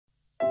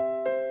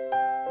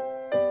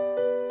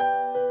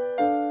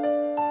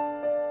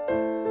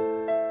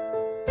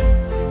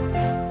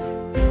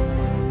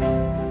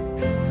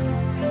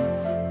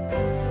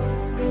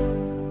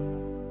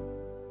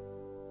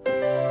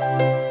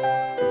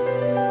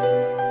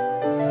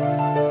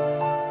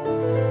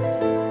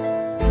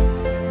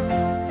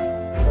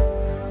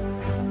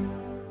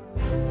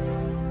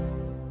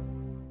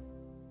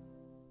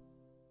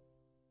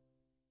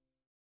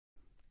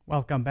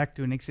welcome back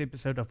to the next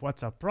episode of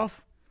What's Up,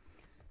 Prof.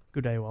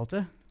 Good day,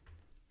 Walter.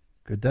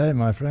 Good day,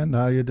 my friend.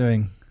 How are you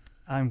doing?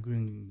 I'm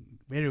doing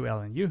very well,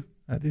 and you?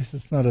 At least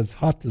it's not as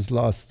hot as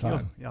last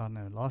time. Yeah,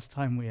 no, last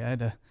time we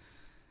had a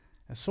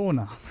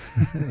sauna.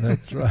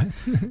 That's right.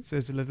 So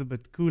it's a little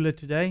bit cooler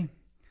today.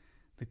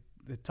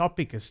 The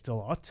topic is still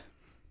hot.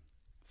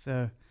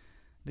 So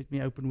let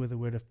me open with a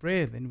word of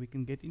prayer, then we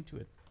can get into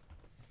it.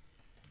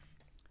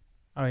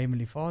 Our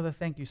Heavenly Father,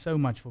 thank you so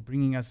much for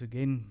bringing us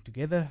again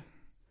together.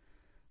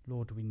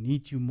 Lord, we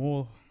need you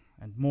more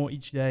and more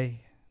each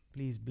day.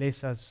 Please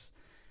bless us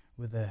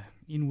with the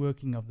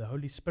inworking of the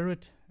Holy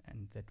Spirit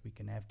and that we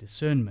can have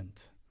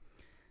discernment.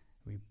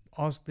 We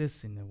ask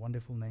this in the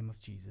wonderful name of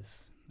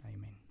Jesus.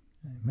 Amen.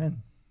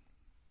 Amen.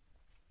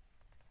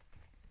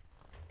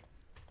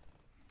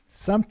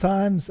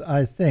 Sometimes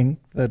I think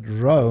that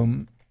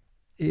Rome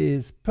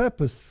is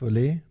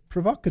purposefully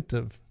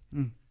provocative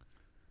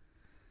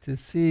to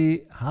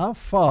see how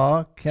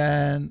far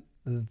can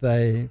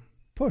they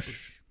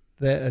push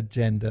their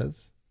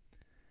agendas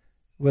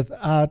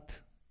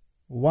without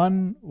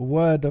one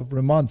word of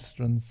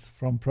remonstrance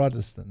from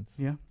Protestants.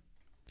 Yeah.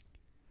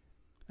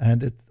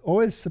 And it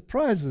always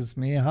surprises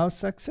me how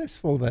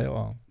successful they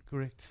are.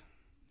 Correct.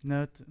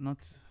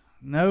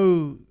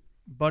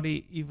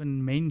 Nobody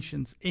even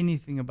mentions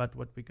anything about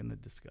what we're going to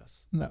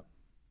discuss. No.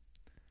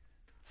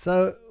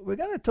 So we're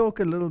going to talk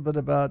a little bit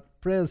about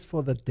prayers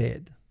for the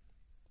dead,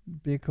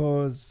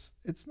 because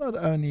it's not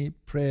only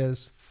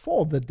prayers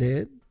for the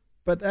dead,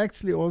 but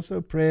actually also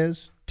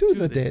prayers to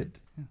the dead.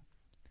 Yeah.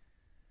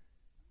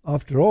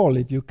 After all,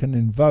 if you can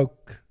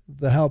invoke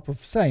the help of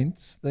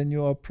saints, then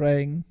you are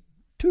praying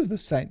to the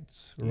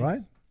saints, Yes.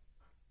 right?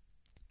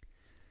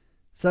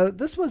 So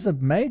this was a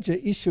major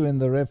issue in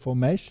the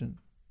Reformation,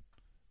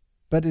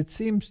 but it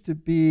seems to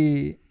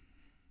be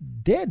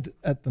dead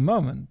at the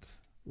moment,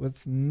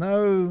 with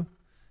no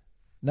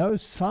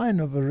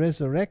sign of a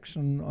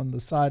resurrection on the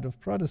side of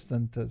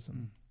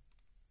Protestantism.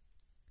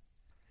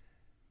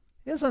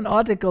 Here's an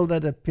article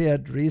that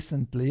appeared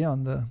recently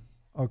on the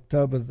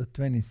October the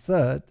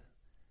 23rd,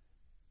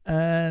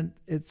 and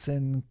it's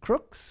in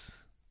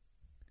Crooks,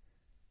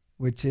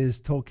 which is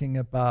talking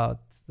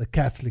about the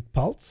Catholic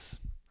Pulse.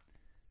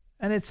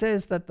 And it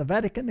says that the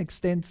Vatican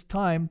extends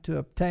time to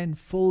obtain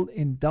full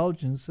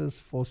indulgences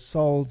for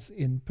souls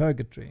in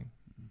purgatory.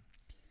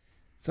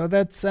 So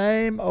that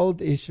same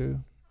old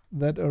issue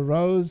that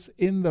arose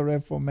in the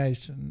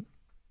Reformation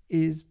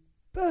is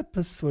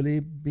purposefully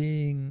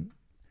being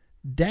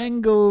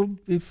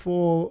dangled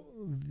before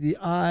the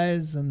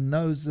eyes and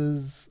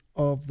noses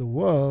of the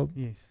world,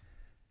 Yes,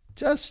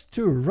 just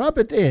to rub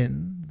it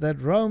in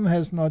that Rome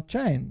has not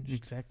changed.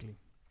 exactly.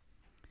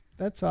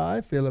 That's how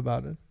I feel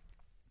about it.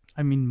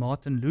 I mean,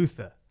 Martin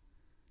Luther.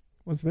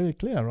 Was very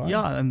clear, right?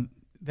 Yeah, and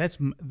that's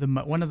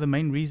one of the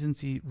main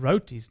reasons he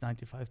wrote his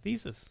 95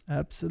 Thesis.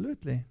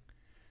 Absolutely.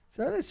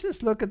 So let's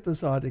just look at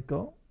this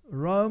article.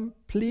 Rome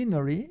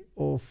plenary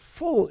or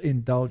full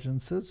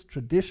indulgences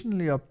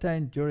traditionally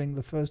obtained during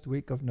the first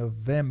week of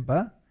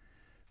November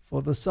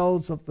for the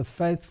souls of the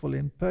faithful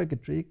in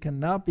purgatory can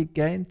now be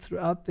gained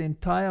throughout the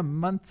entire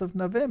month of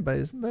November.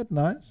 Isn't that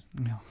nice?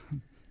 Yeah.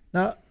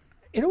 Now,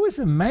 it always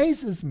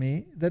amazes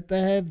me that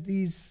they have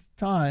these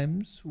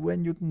times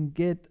when you can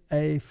get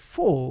a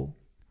full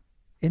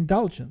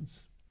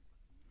indulgence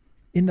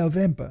in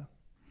November.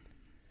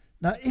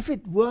 Now, if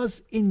it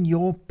was in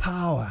your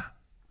power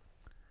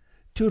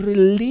to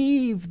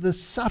relieve the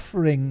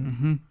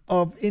suffering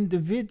of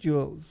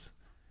individuals,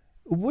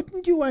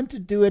 wouldn't you want to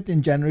do it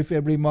in January,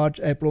 February, March,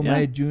 April, Yeah.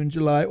 May, June,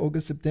 July,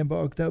 August, September,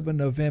 October,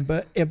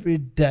 November, every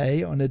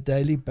day on a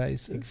daily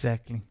basis?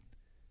 Exactly.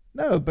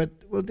 No, but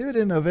we'll do it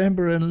in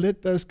November and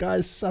let those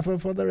guys suffer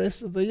for the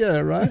rest of the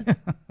year, right?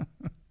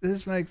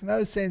 This makes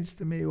no sense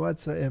to me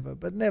whatsoever.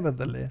 But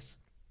nevertheless,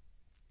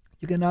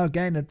 you can now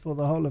gain it for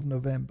the whole of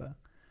November.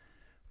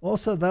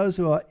 Also, those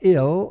who are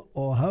ill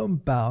or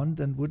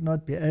homebound and would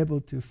not be able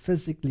to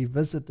physically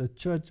visit a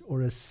church or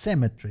a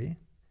cemetery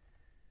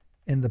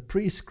in the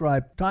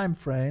prescribed time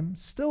frame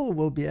still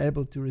will be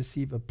able to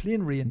receive a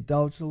plenary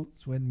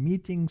indulgence when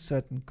meeting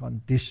certain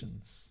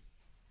conditions.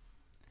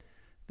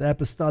 The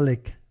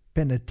Apostolic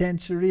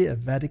Penitentiary, a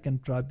Vatican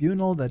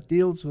tribunal that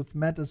deals with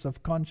matters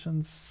of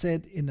conscience,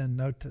 said in a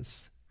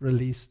notice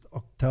released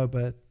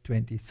October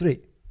 23.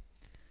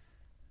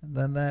 And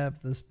then they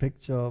have this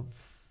picture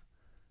of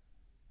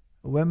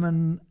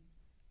women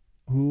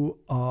who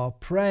are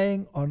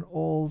praying on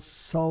All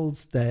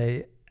Souls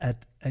Day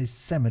at a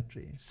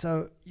cemetery.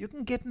 So you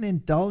can get an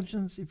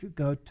indulgence if you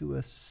go to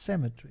a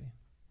cemetery.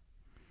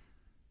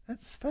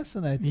 That's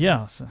fascinating.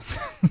 Yeah. So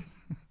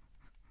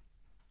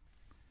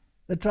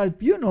The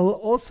tribunal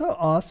also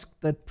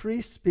asked that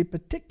priests be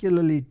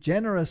particularly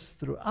generous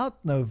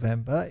throughout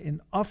November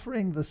in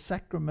offering the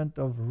sacrament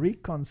of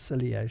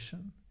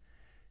reconciliation,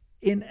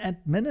 in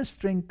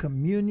administering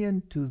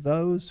communion to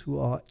those who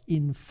are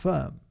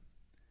infirm.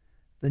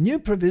 The new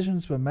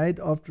provisions were made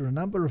after a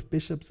number of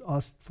bishops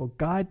asked for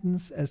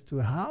guidance as to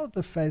how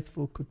the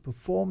faithful could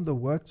perform the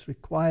works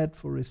required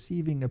for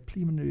receiving a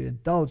plenary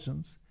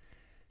indulgence,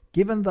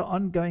 given the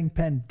ongoing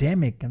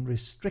pandemic and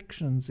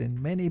restrictions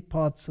in many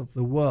parts of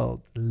the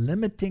world,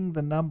 limiting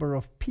the number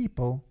of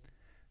people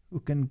who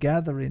can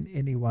gather in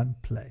any one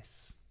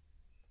place.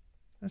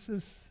 This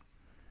is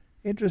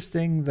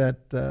interesting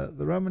that the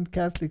Roman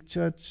Catholic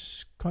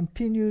Church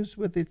continues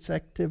with its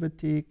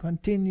activity,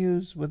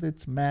 continues with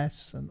its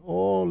Mass and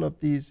all of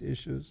these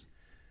issues.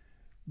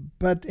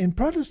 But in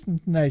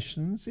Protestant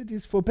nations, it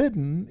is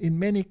forbidden in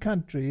many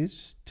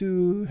countries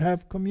to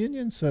have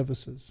communion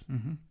services.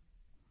 Mm-hmm.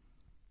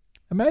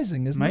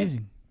 Amazing, isn't it?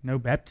 Amazing. No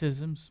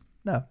baptisms.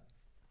 No.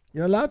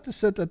 You're allowed to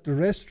sit at the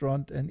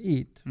restaurant and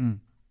eat,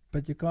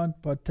 but you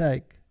can't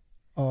partake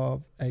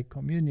of a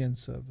communion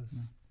service.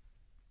 No.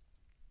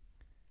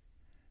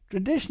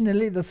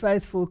 Traditionally, the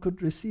faithful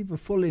could receive a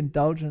full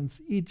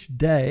indulgence each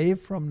day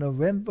from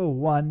November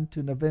 1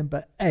 to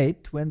November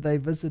 8 when they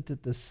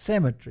visited the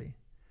cemetery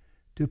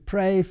to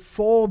pray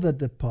for the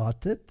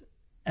departed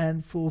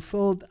and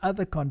fulfilled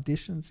other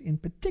conditions, in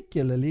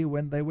particularly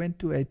when they went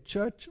to a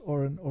church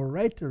or an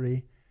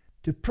oratory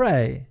to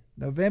pray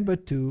November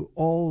 2,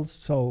 All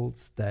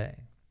Souls Day.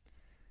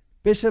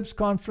 Bishops'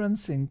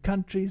 Conference in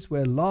countries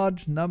where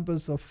large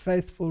numbers of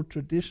faithful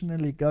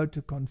traditionally go to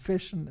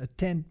confession,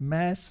 attend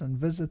Mass, and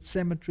visit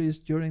cemeteries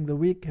during the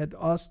week had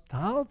asked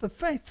how the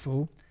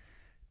faithful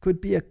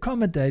could be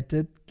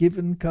accommodated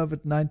given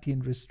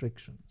COVID-19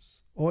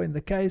 restrictions, or in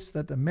the case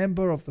that a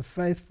member of the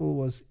faithful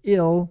was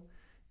ill,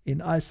 in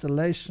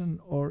isolation,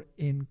 or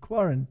in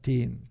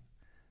quarantine,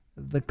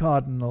 the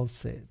Cardinal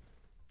said.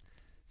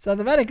 So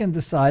the Vatican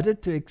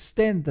decided to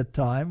extend the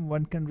time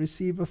one can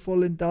receive a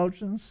full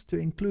indulgence to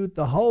include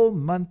the whole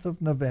month of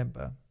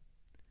November.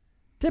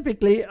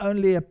 Typically,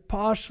 only a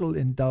partial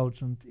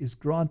indulgence is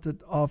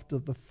granted after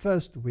the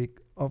first week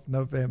of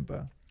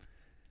November.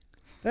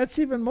 That's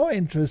even more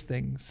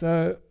interesting.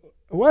 So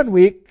 1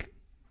 week,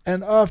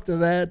 and after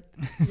that,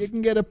 you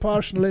can get a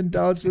partial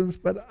indulgence,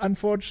 but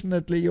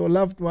unfortunately your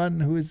loved one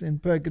who is in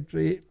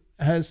purgatory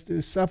has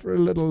to suffer a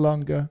little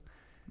longer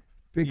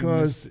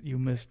because you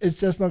missed.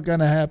 It's just not going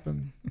to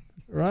happen,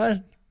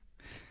 right?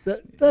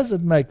 Does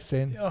it make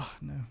sense? Oh,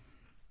 no.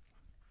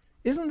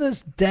 Isn't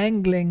this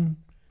dangling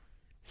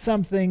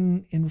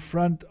something in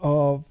front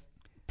of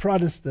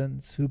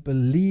Protestants who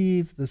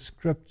believe the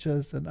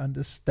scriptures and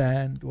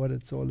understand what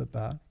it's all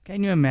about?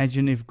 Can you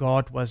imagine if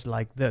God was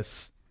like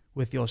this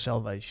with your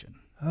salvation?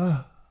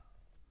 Oh,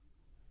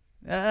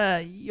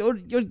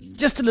 You're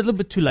just a little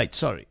bit too late,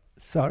 sorry.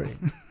 sorry.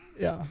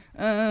 Yeah.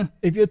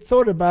 If you'd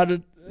thought about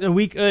it, A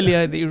week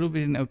earlier, it would have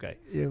been okay.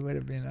 it would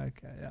have been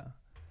okay, yeah.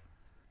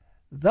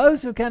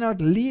 Those who cannot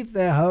leave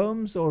their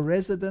homes or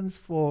residence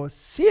for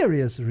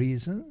serious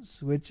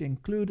reasons, which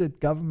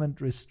included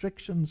government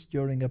restrictions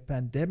during a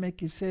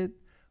pandemic, he said,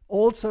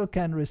 also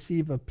can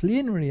receive a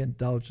plenary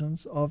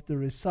indulgence after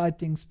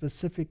reciting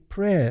specific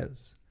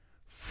prayers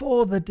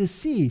for the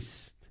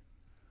deceased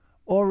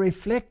or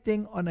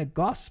reflecting on a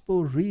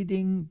gospel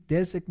reading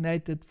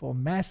designated for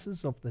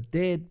masses of the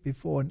dead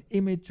before an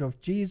image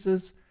of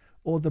Jesus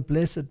or the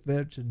Blessed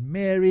Virgin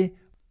Mary,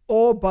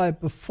 or by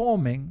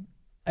performing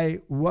a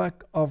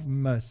work of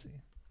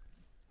mercy.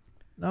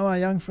 Now, my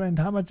young friend,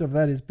 how much of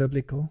that is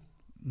biblical?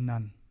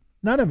 None.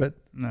 None of it.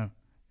 No.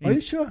 Are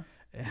you sure?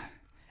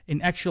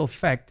 In actual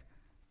fact,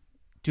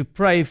 to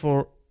pray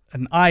for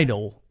an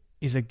idol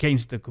is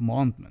against the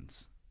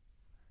commandments.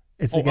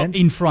 It's Or against.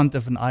 in front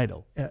of an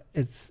idol.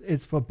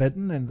 It's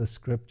forbidden in the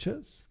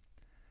scriptures,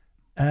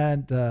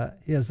 and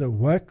here's a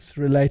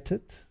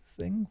works-related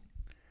thing.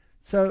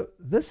 So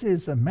this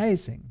is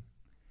amazing.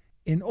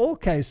 In all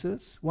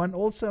cases, one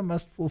also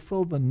must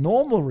fulfill the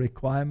normal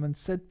requirements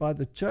set by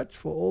the Church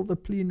for all the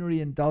plenary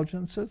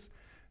indulgences,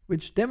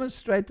 which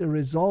demonstrate a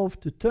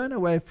resolve to turn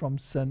away from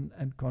sin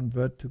and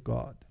convert to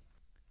God.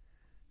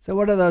 So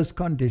what are those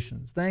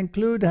conditions? They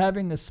include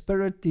having a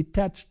spirit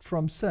detached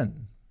from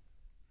sin,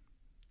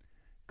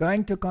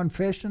 going to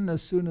confession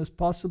as soon as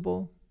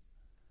possible,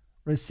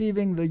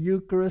 receiving the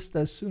Eucharist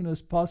as soon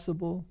as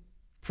possible,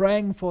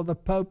 praying for the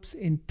Pope's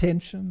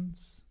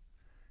intentions,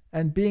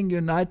 and being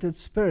united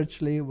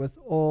spiritually with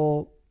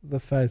all the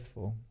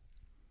faithful.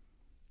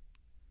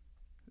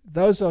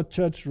 Those are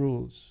church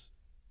rules.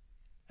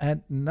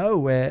 And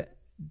nowhere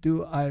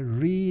do I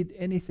read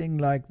anything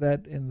like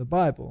that in the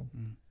Bible.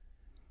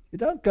 You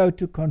don't go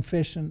to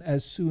confession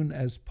as soon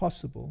as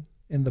possible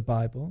in the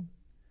Bible.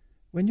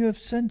 When you have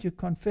sinned, you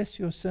confess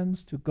your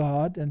sins to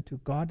God and to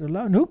God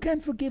alone. Who can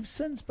forgive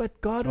sins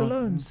but God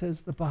alone,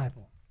 says the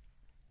Bible.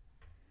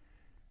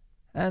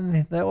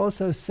 And they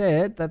also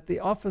said that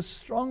the office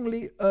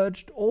strongly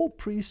urged all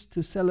priests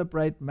to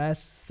celebrate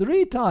Mass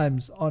 3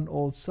 times on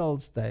All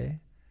Souls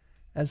Day,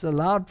 as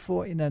allowed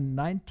for in a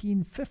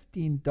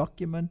 1915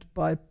 document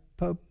by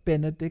Pope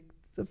Benedict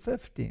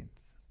XV.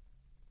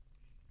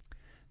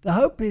 The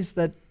hope is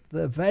that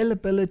the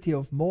availability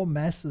of more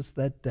Masses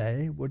that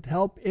day would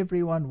help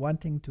everyone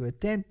wanting to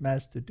attend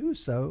Mass to do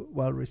so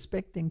while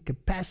respecting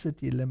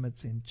capacity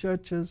limits in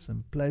churches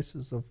and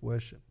places of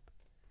worship.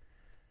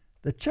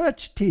 The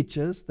Church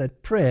teaches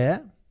that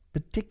prayer,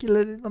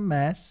 particularly the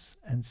Mass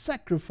and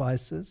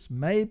sacrifices,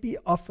 may be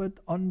offered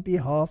on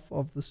behalf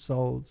of the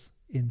souls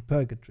in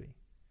purgatory.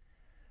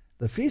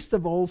 The Feast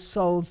of All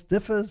Souls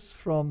differs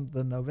from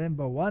the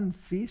November 1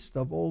 Feast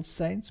of All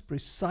Saints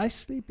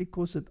precisely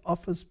because it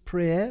offers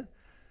prayer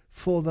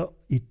for the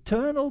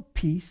eternal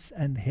peace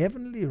and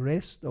heavenly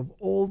rest of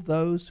all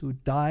those who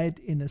died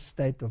in a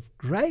state of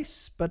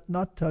grace but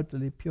not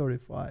totally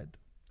purified.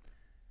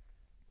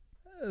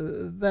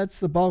 That's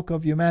the bulk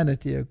of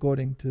humanity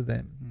according to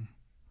them.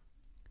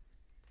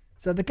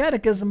 So the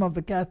Catechism of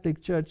the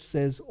Catholic Church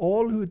says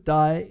all who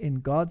die in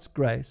God's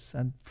grace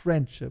and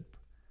friendship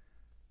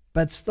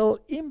but still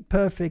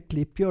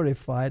imperfectly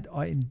purified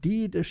are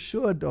indeed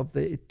assured of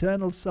their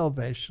eternal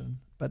salvation,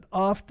 but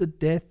after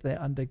death they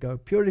undergo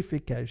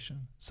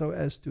purification so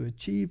as to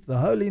achieve the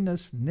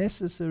holiness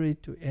necessary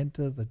to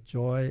enter the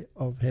joy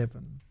of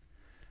heaven.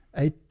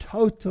 A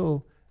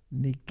total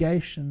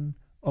negation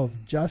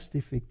of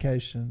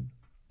justification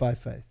by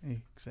faith.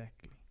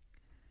 Exactly.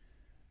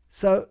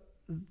 So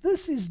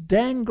this is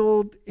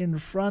dangled in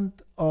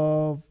front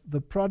of the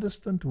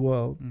Protestant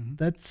world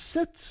that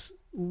sits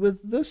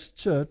with this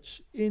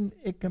church in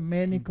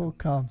ecumenical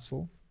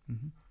council,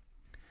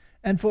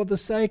 and for the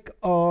sake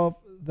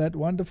of that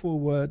wonderful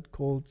word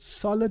called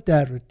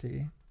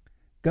solidarity,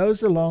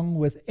 goes along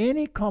with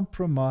any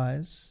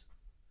compromise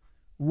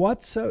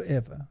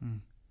whatsoever,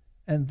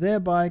 and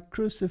thereby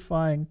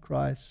crucifying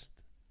Christ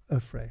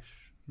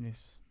afresh.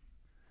 Yes.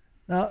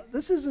 Now,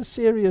 this is a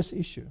serious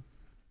issue,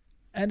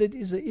 and it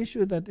is an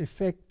issue that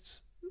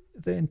affects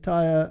the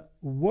entire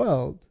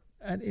world,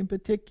 and in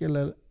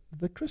particular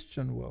the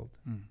Christian world.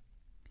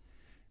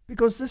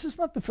 Because this is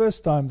not the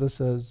first time this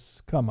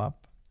has come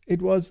up.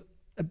 It was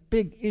a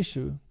big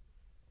issue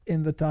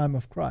in the time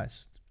of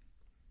Christ.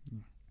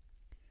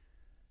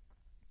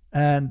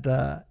 And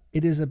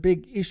it is a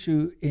big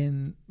issue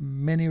in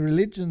many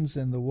religions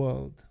in the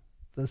world.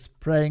 This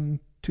praying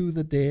to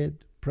the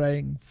dead,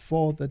 praying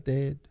for the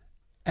dead,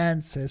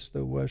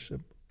 ancestor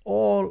worship,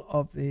 all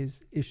of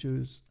these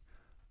issues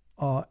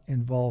are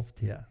involved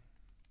here.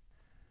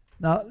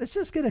 Now, let's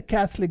just get a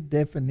Catholic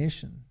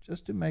definition,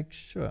 just to make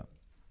sure.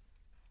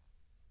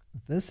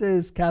 This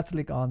is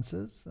Catholic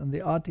Answers, and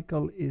the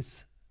article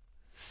is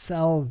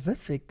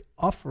salvific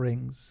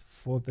offerings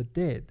for the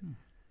dead.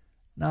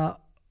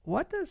 Now,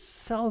 what does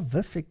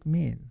salvific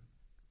mean?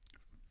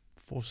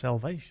 For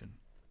salvation.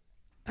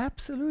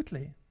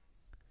 Absolutely.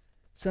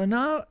 So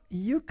now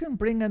you can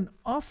bring an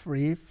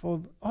offering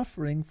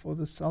for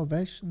the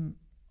salvation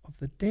of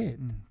the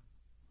dead.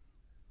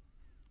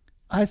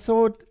 I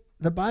thought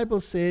the Bible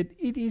said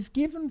it is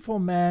given for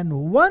man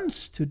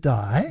once to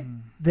die,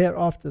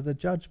 thereafter the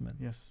judgment.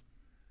 Yes.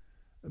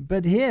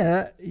 But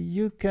here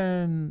you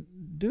can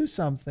do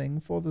something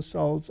for the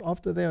souls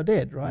after they are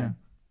dead, right? Yeah.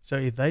 So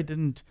if they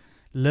didn't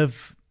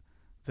live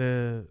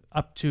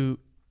up to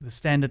the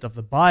standard of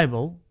the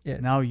Bible,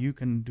 Yes. now you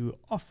can do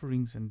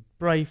offerings and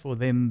pray for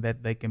them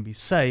that they can be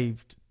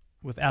saved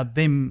without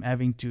them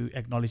having to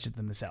acknowledge it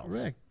themselves.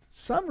 Correct.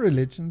 Some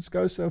religions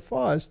go so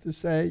far as to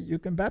say you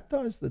can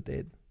baptize the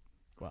dead.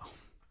 Wow.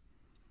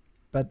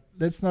 But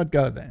let's not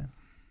go there.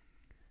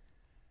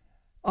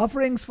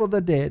 Offerings for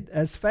the dead.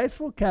 As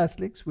faithful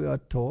Catholics, we are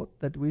taught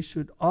that we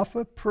should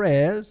offer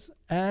prayers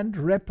and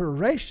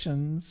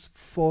reparations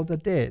for the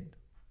dead.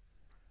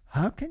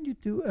 How can you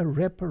do a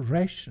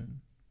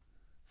reparation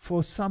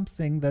for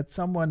something that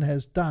someone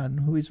has done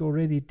who is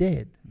already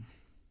dead?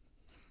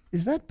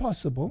 Is that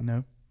possible?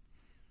 No.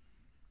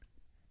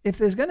 If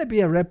there's going to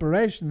be a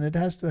reparation, it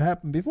has to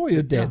happen before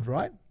you're dead,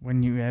 right?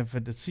 When you have a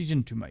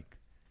decision to make.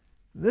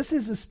 This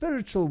is a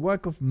spiritual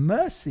work of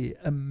mercy,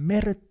 a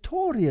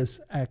meritorious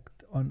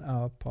act on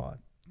our part.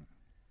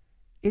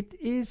 It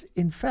is,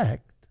 in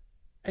fact,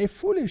 a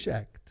foolish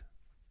act,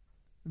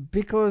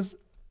 because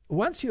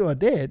once you are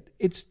dead,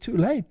 it's too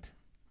late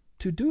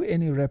to do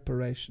any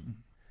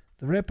reparation.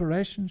 The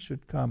reparation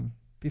should come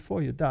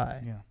before you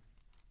die. Yeah.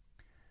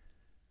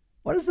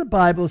 What does the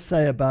Bible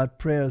say about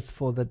prayers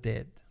for the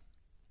dead?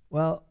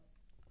 Well,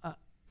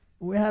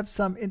 we have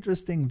some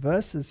interesting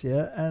verses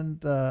here,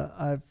 and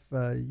I've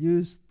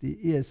used the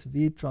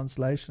ESV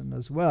translation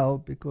as well,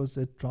 because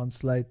it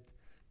translates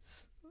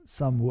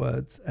some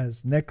words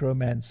as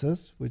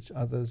necromancers, which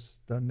others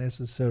don't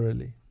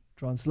necessarily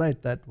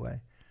translate that way.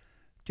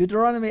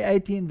 Deuteronomy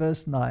 18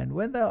 verse 9,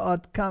 when thou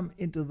art come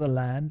into the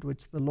land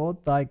which the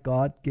Lord thy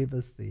God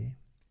giveth thee,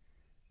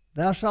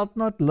 thou shalt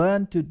not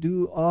learn to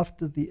do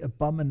after the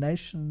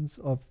abominations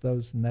of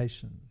those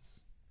nations.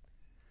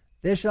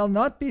 There shall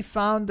not be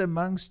found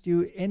amongst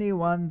you any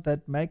one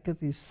that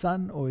maketh his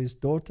son or his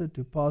daughter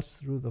to pass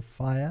through the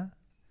fire,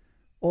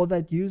 or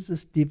that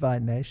uses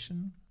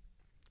divination,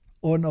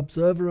 or an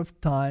observer of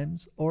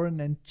times, or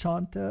an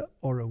enchanter,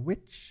 or a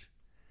witch,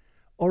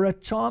 or a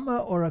charmer,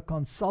 or a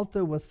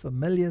consulter with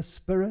familiar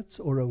spirits,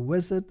 or a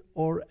wizard,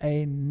 or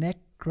a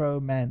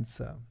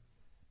necromancer.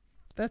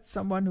 That's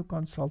someone who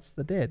consults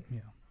the dead.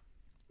 Yeah.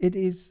 It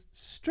is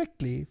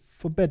strictly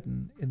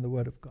forbidden in the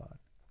Word of God.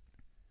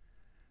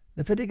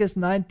 Leviticus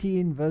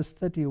 19 verse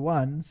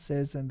 31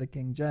 says in the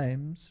King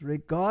James,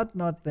 regard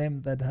not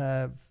them that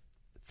have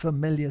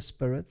familiar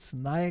spirits,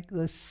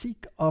 neither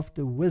seek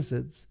after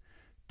wizards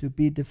to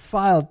be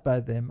defiled by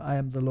them. I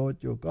am the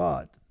Lord your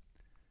God.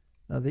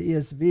 Now the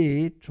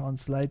ESV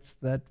translates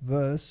that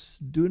verse,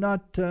 do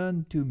not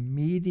turn to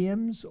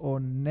mediums or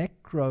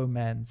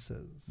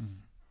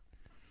necromancers.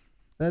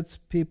 That's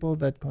people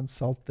that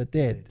consult the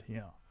dead.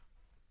 Yeah.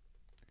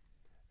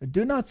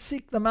 Do not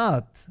seek them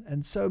out,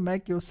 and so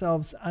make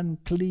yourselves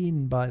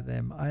unclean by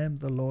them. I am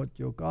the Lord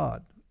your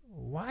God.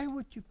 Why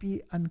would you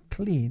be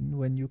unclean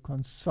when you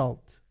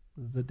consult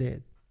the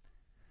dead?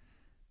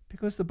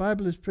 Because the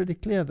Bible is pretty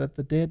clear that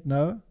the dead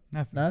know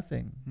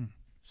nothing.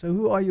 So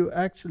who are you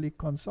actually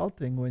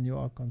consulting when you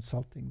are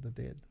consulting the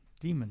dead?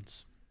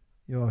 Demons.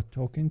 You are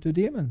talking to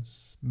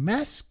demons,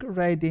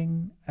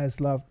 masquerading as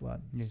loved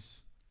ones.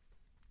 Yes.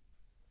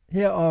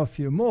 Here are a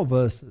few more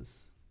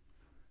verses.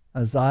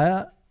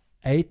 Isaiah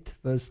 8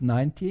 verse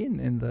 19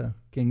 in the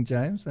King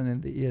James and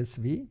in the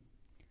ESV.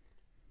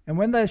 And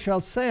when they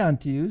shall say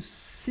unto you,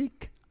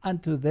 seek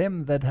unto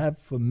them that have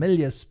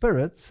familiar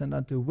spirits, and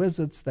unto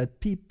wizards that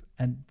peep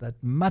and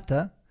that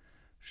mutter,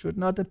 should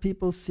not a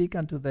people seek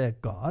unto their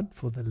God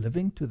for the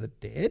living to the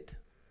dead?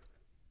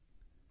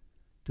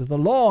 To the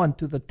law and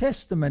to the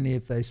testimony,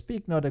 if they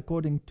speak not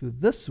according to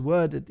this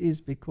word, it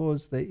is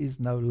because there is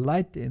no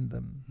light in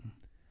them.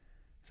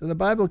 So the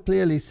Bible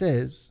clearly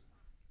says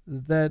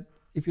that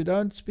if you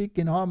don't speak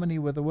in harmony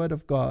with the word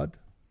of God,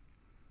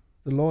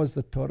 the law is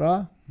the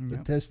Torah, the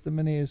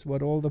testimony is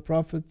what all the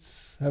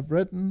prophets have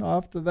written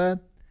after that.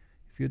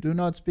 If you do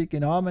not speak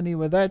in harmony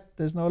with that,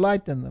 there's no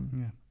light in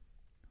them.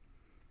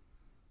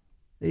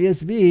 The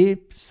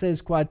ESV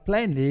says quite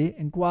plainly,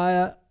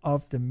 inquire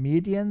after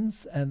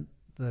mediums and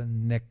the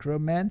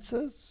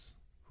necromancers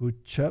who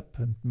chirp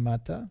and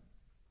mutter.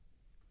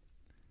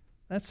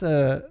 That's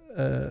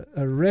a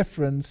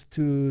reference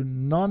to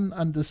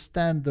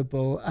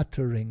non-understandable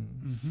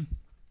utterings.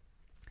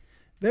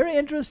 Very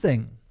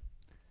interesting.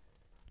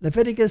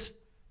 Leviticus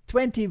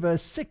 20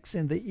 verse 6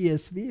 in the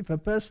ESV, if a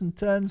person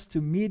turns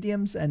to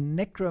mediums and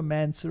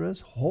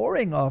necromancers,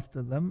 whoring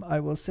after them, I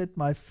will set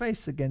my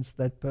face against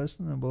that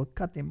person and will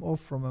cut him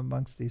off from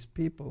amongst these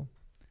people.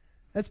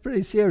 That's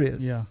pretty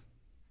serious. Yeah.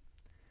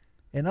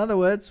 In other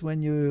words,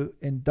 when you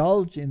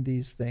indulge in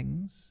these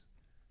things,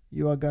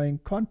 you are going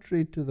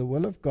contrary to the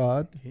will of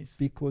God,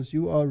 because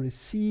you are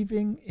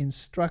receiving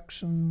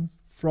instructions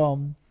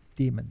from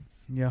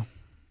demons. Yeah.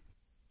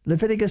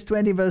 Leviticus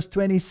 20 verse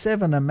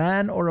 27, a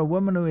man or a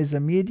woman who is a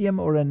medium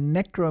or a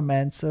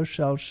necromancer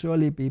shall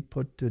surely be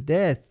put to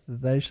death.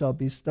 They shall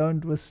be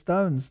stoned with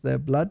stones. Their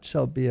blood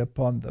shall be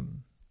upon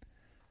them.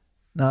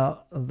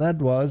 Now, that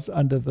was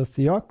under the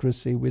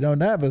theocracy. We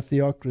don't have a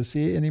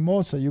theocracy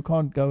anymore, so you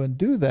can't go and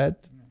do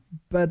that.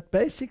 But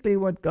basically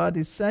what God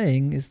is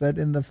saying is that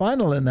in the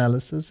final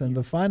analysis and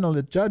the final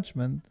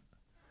judgment,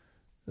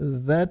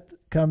 that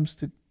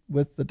comes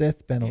with the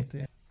death penalty.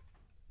 Yes.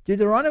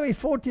 Deuteronomy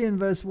 14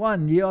 verse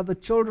 1, ye are the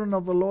children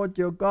of the Lord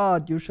your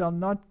God. You shall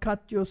not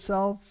cut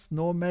yourselves,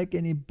 nor make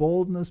any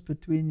baldness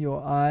between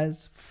your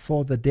eyes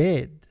for the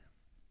dead.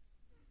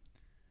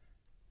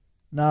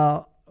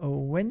 Now,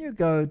 when you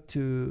go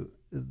to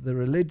the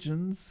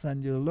religions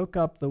and you look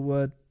up the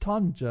word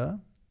tonsure,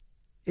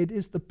 it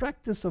is the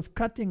practice of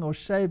cutting or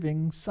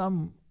shaving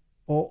some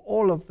or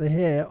all of the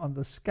hair on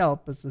the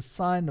scalp as a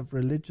sign of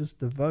religious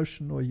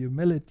devotion or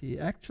humility.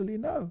 Actually,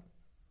 no.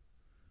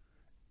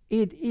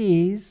 It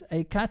is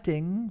a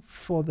cutting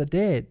for the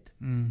dead.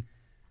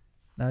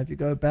 Now, if you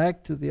go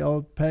back to the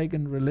old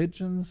pagan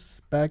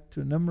religions, back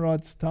to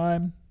Nimrod's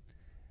time,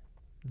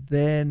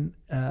 then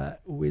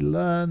we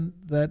learn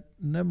that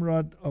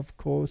Nimrod, of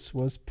course,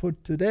 was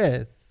put to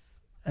death.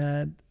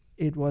 And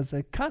it was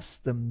a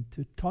custom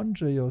to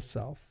tonsure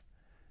yourself,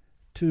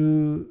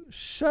 to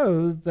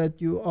show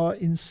that you are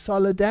in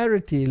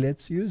solidarity,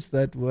 let's use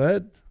that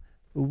word,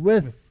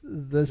 with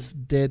this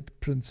dead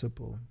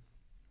principle.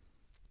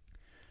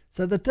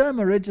 So the term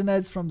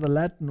originates from the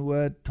Latin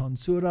word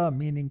tonsura,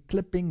 meaning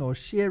clipping or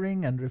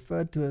shearing, and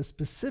referred to a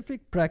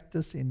specific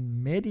practice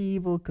in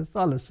medieval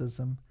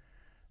Catholicism,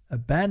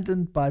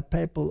 abandoned by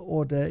papal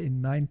order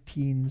in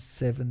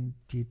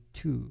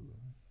 1972.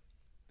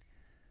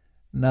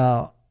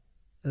 Now,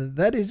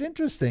 that is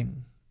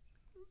interesting,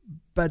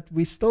 but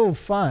we still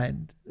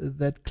find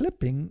that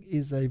clipping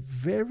is a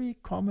very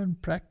common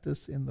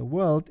practice in the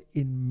world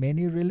in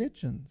many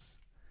religions.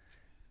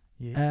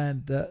 Yes.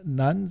 And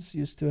nuns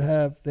used to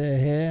have their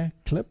hair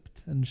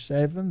clipped and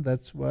shaven.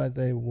 That's why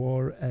they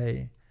wore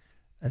a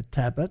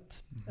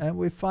tabard. And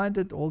we find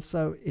it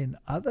also in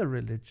other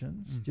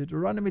religions.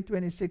 Deuteronomy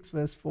 26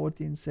 verse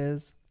 14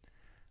 says,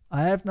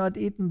 I have not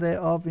eaten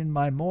thereof in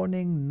my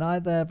mourning,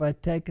 neither have I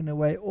taken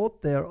away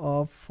aught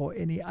thereof for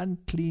any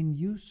unclean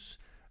use,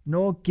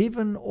 nor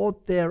given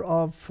aught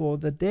thereof for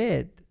the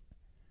dead.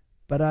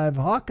 But I have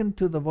hearkened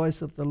to the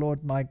voice of the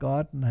Lord my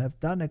God, and have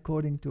done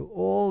according to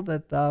all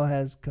that thou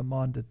hast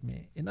commanded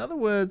me. In other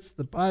words,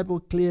 the Bible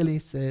clearly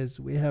says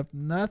we have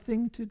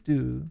nothing to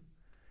do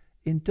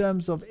in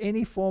terms of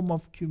any form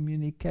of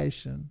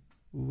communication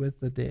with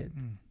the dead.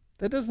 Mm.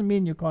 That doesn't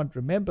mean you can't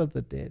remember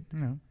the dead.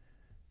 No.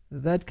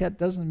 That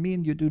doesn't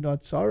mean you do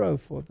not sorrow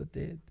for the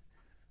dead.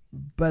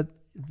 But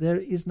there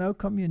is no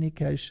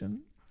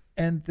communication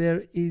and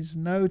there is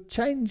no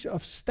change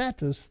of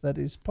status that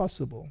is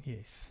possible.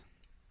 Yes.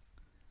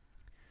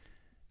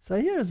 So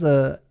here is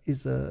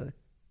a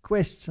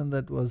question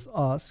that was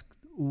asked.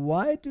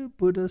 Why do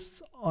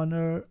Buddhists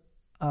honor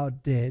our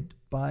dead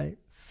by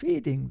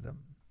feeding them?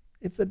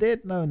 If the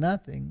dead know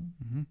nothing,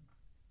 Mm-hmm.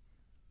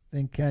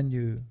 then can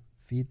you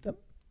feed them?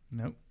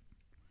 No.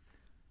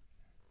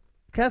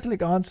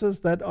 Catholic answers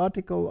that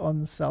article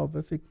on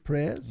salvific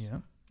prayers. Yeah.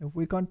 If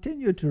we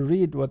continue to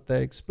read what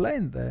they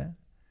explain there,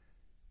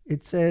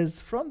 it says,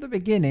 from the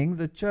beginning,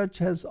 the Church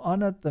has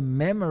honored the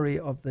memory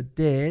of the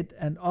dead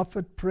and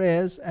offered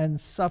prayers and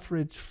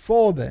suffrage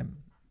for them.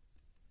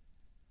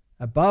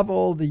 Above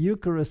all, the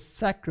Eucharist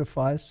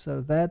sacrifice,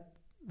 so that,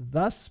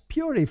 thus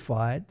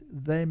purified,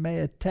 they may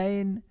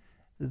attain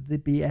the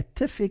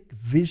beatific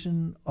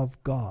vision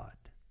of God.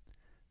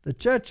 The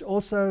Church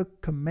also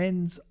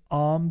commends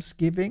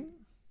almsgiving,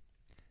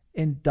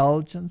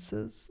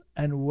 indulgences,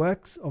 and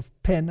works of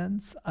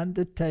penance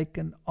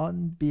undertaken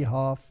on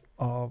behalf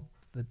of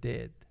the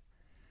dead.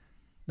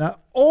 Now,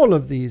 all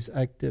of these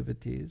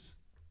activities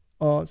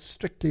are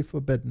strictly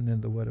forbidden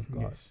in the Word of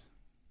God. Yes.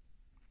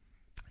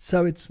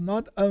 So it's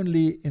not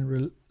only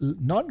in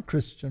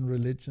non-Christian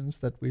religions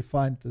that we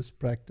find this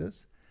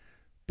practice,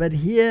 but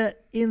here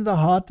in the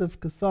heart of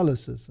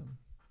Catholicism,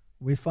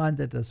 we find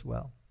it as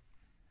well.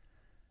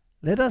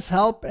 Let us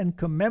help and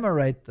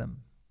commemorate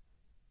them.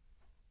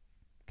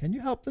 Can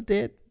you help the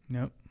dead?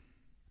 No.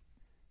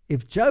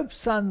 If Job's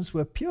sons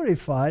were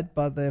purified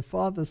by their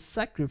father's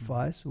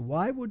sacrifice,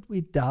 why would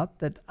we doubt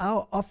that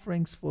our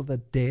offerings for the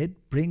dead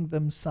bring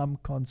them some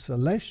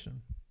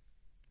consolation?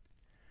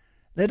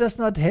 Let us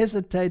not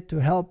hesitate to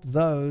help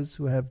those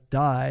who have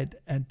died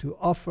and to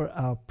offer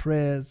our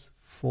prayers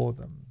for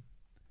them.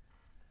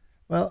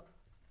 Well,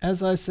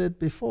 as I said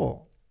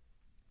before,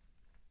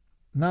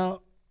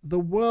 now the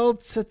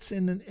world sits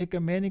in an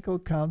ecumenical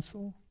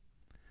council,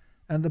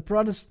 and the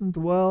Protestant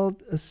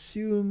world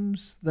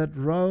assumes that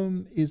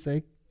Rome is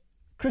a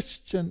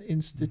Christian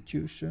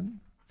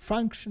institution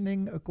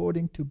functioning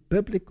according to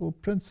biblical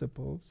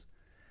principles.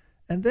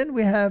 And then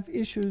we have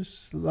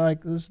issues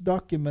like this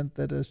document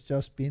that has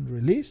just been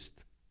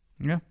released.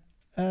 Yeah.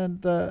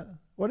 And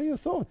what are your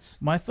thoughts?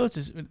 My thoughts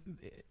is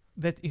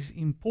that is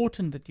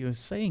important that you're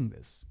saying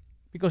this,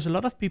 because a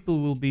lot of people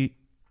will be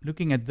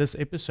looking at this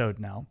episode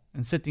now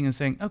and sitting and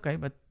saying, okay,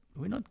 but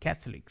we're not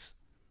Catholics,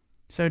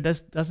 so it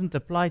doesn't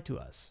apply to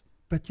us.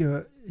 But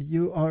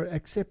you are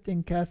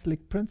accepting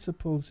Catholic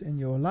principles in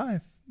your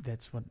life.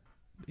 That's what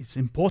it's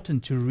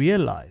important to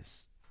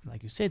realize.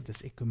 Like you said,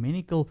 this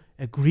ecumenical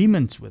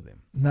agreements with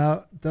them.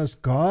 Now, does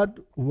God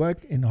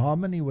work in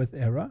harmony with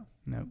error?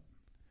 No.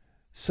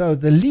 So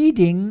the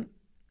leading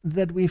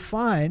that we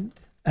find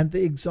and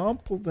the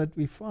example that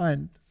we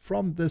find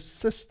from this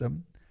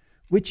system,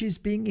 which is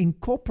being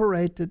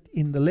incorporated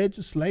in the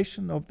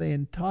legislation of the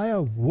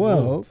entire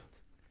world,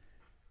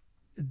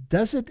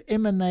 does it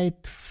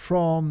emanate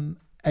from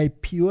a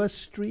pure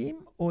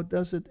stream or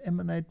does it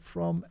emanate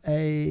from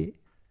a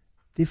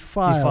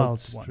defiled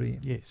stream?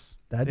 One. Yes.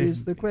 That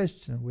is the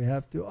question we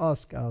have to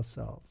ask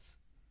ourselves.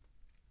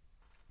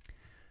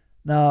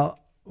 Now,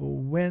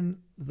 when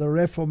the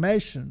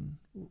Reformation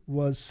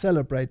was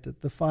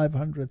celebrated, the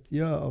 500th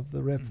year of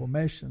the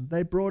Reformation,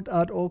 they brought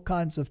out all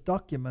kinds of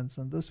documents,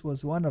 and this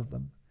was one of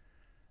them.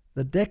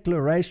 The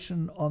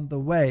Declaration on the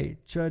Way,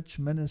 Church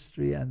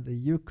Ministry and the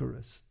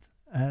Eucharist.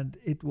 And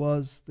it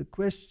was the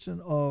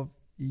question of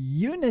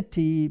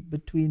unity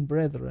between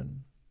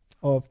brethren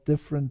of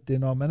different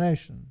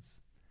denominations.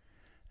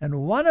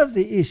 And one of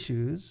the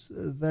issues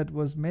that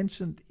was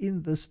mentioned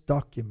in this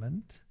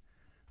document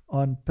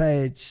on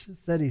page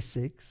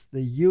 36,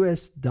 the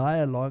U.S.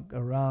 dialogue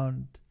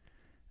around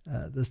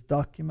this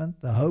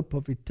document, The Hope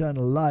of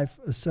Eternal Life,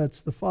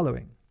 asserts the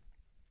following.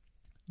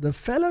 The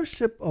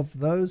fellowship of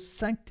those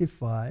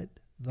sanctified,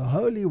 the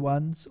holy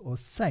ones or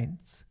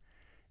saints,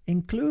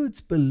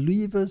 includes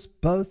believers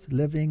both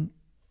living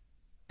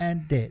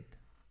and dead.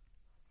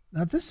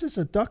 Now this is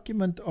a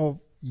document of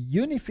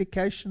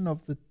unification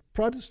of the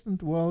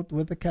Protestant world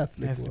with the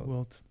Catholic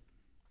world.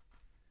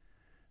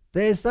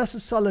 There is thus a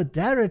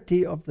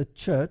solidarity of the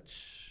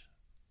Church.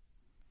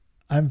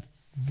 I'm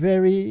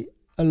very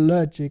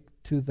allergic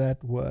to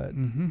that word.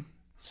 Mm-hmm.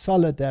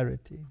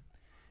 Solidarity.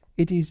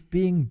 It is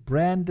being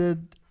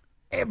branded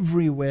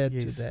everywhere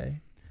Yes.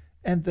 today.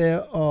 And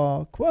there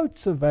are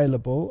quotes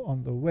available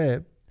on the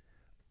web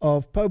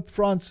of Pope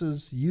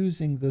Francis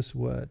using this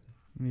word.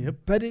 Yep.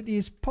 But it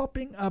is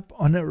popping up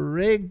on a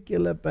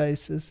regular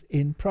basis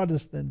in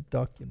Protestant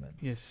documents.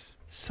 Yes.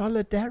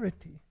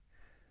 Solidarity.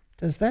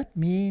 Does that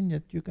mean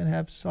that you can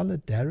have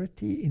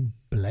solidarity in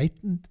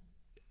blatant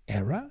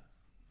error?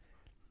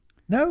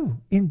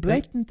 No, in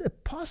blatant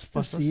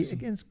apostasy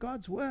against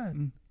God's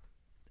word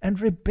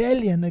and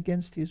rebellion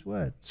against his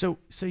word. So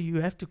you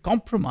have to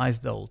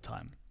compromise the whole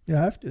time. You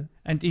have to.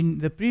 And in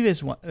the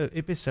previous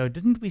episode,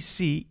 didn't we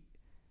see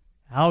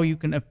how you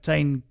can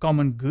obtain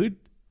common good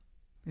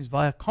is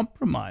via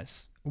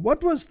compromise.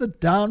 What was the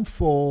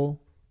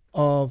downfall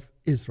of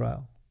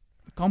Israel?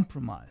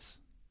 Compromise.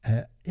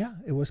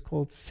 It was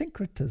called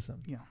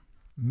syncretism. Yeah.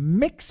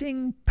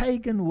 Mixing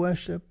pagan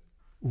worship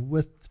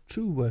with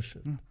true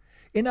worship. Mm.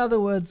 In other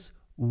words,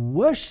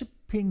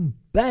 worshipping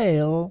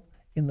Baal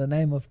in the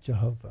name of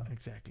Jehovah.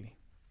 Exactly.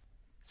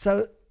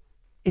 So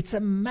it's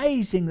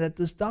amazing that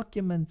this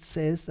document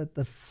says that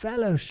the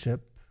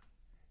fellowship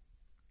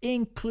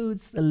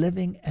includes the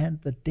living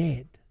and the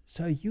dead.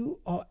 So you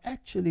are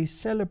actually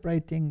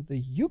celebrating the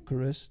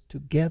Eucharist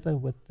together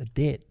with the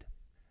dead.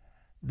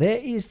 There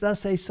is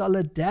thus a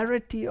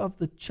solidarity of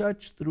the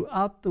church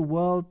throughout the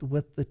world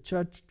with the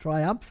church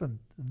triumphant.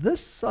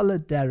 This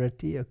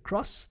solidarity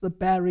across the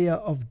barrier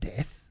of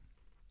death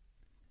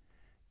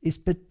is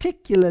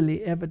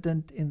particularly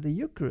evident in the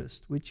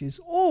Eucharist, which is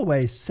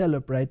always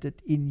celebrated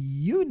in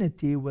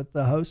unity with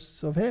the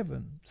hosts of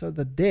heaven. So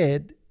the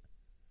dead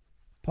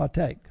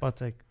partake.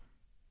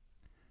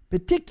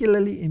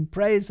 Particularly in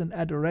praise and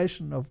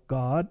adoration of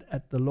God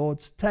at the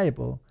Lord's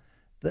table,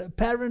 the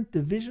apparent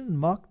division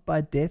marked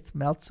by death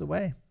melts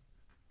away.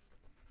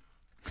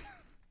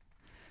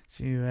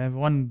 So you have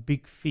one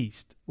big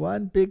feast.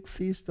 One big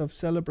feast of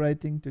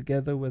celebrating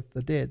together with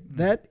the dead. Mm.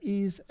 That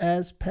is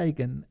as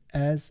pagan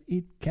as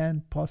it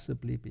can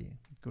possibly be.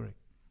 Correct.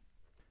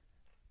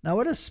 Now,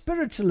 what does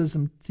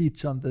spiritualism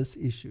teach on this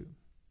issue?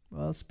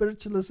 Well,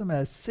 spiritualism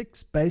has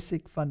 6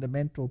 basic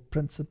fundamental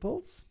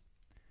principles,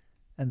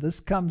 and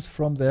this comes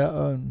from their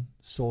own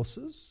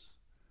sources.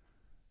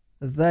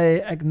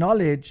 They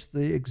acknowledge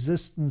the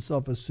existence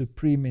of a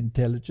supreme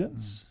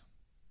intelligence.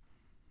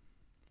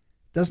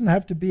 Doesn't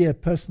have to be a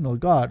personal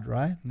God,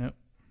 right? No.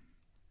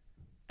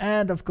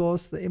 And of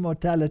course, the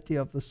immortality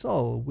of the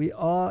soul. We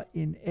are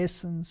in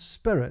essence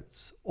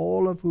spirits,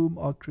 all of whom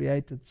are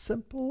created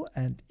simple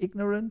and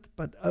ignorant,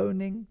 but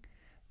owning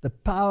the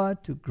power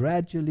to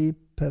gradually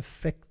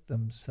perfect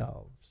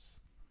themselves,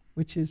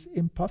 which is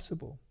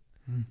impossible.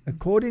 Mm-hmm.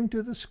 According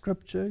to the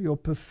scripture, your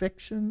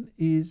perfection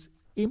is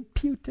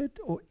imputed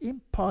or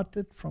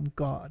imparted from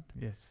God.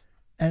 Yes.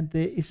 And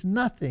there is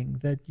nothing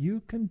that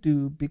you can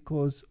do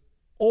because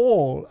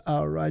all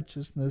our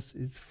righteousness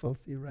is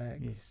filthy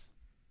rags. Yes.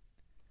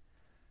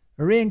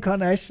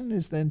 Reincarnation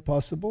is then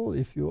possible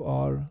if you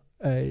are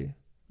a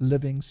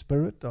living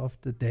spirit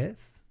after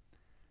death.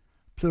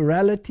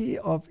 Plurality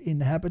of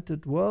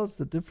inhabited worlds,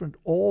 the different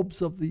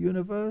orbs of the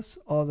universe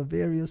are the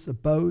various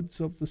abodes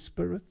of the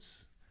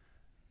spirits.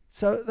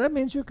 So that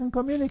means you can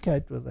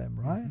communicate with them,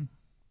 right? Mm-hmm.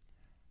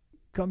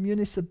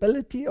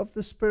 Communicability of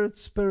the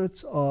spirits.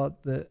 Spirits are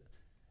the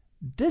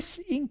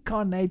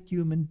disincarnate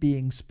human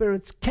beings.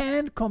 Spirits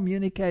can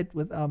communicate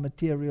with our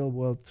material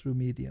world through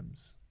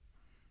mediums.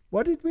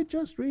 What did we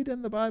just read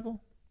in the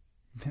Bible?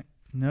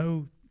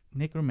 No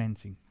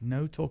necromancy,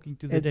 no talking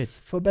to the dead. It's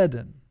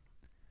forbidden.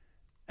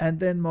 And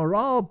then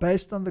morale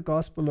based on the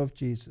gospel of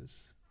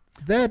Jesus.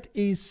 That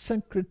is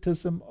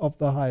syncretism of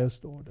the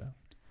highest order.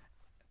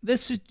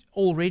 This should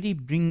already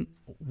bring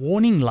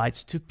warning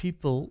lights to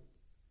people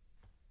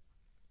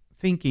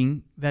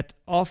thinking that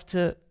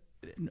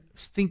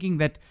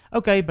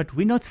okay, but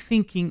we're not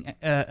thinking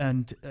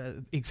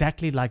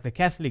exactly like the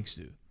Catholics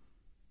do.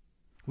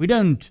 We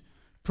don't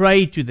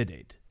pray to the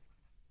dead,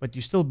 but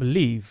you still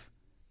believe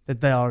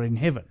that they are in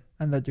heaven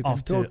And that you can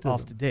talk to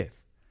after them.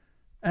 death.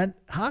 And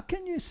how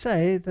can you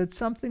say that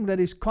something that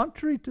is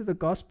contrary to the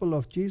gospel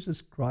of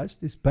Jesus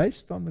Christ is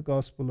based on the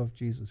gospel of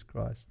Jesus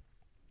Christ?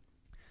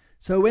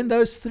 So when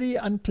those 3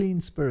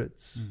 unclean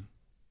spirits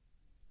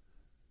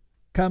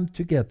come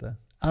together,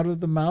 out of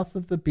the mouth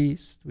of the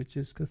beast, which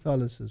is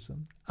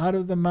Catholicism, out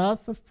of the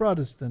mouth of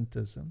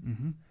Protestantism,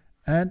 Mm-hmm.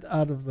 and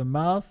out of the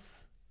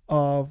mouth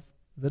of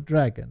the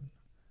dragon,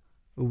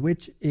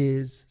 which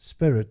is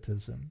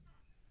Spiritism,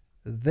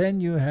 then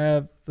you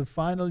have the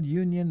final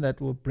union that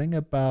will bring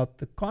about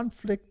the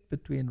conflict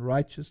between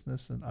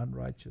righteousness and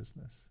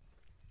unrighteousness.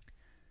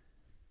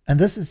 And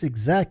this is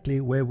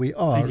exactly where we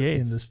are Yes.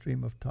 in the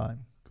stream of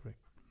time. Correct.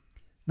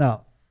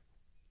 Now,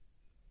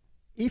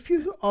 if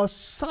you are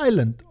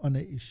silent on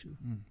an issue,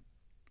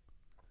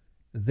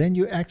 then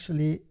you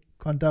actually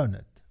condone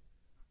it.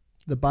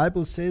 The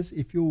Bible says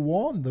if you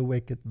warn the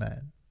wicked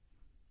man,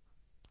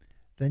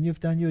 then you've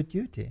done your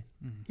duty.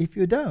 Mm-hmm. If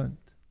you don't,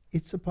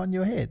 it's upon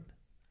your head.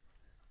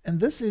 And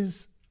this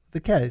is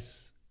the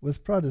case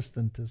with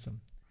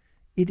Protestantism.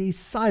 It is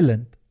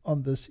silent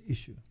on this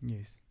issue.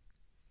 Yes.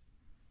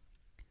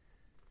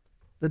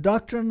 The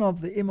doctrine of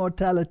the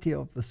immortality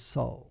of the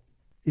soul.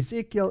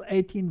 Ezekiel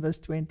 18 verse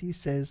 20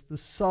 says, the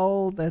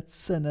soul that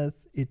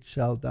sinneth, it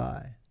shall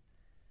die.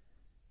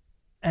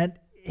 And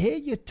here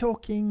you're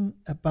talking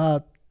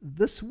about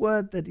this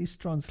word that is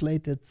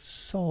translated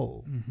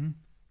soul. Mm-hmm.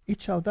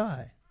 It shall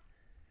die.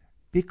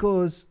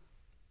 Because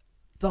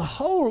the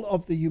whole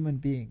of the human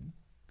being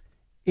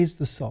is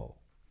the soul.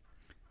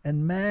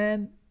 And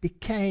man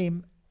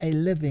became a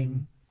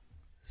living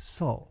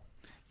soul.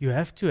 You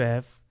have to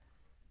have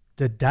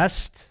the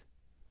dust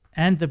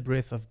and the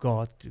breath of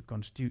God to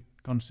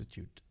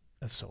constitute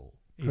a soul.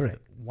 If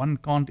Correct. one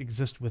can't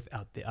exist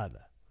without the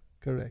other.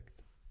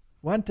 Correct.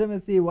 1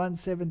 Timothy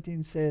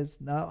 1:17 says,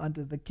 "Now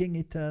unto the King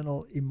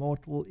eternal,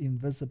 immortal,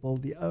 invisible,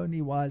 the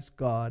only wise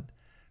God,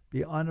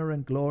 be honor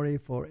and glory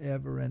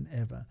forever and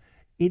ever."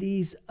 It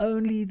is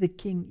only the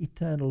King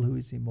eternal who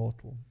is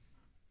immortal.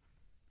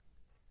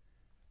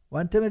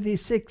 1 Timothy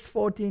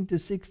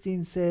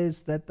 6:14-16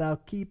 says that thou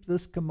keep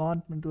this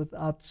commandment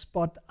without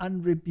spot,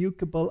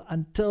 unrebukable,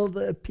 until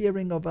the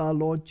appearing of our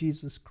Lord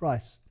Jesus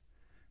Christ,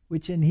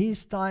 which in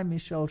his time he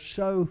shall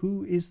show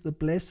who is the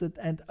blessed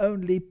and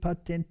only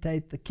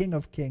potentate, the King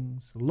of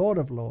kings, Lord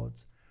of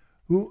lords,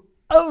 who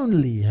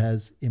only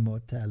has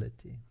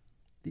immortality.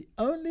 The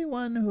only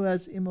one who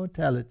has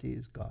immortality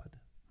is God,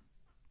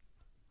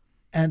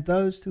 and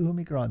those to whom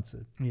he grants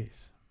it.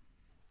 Yes.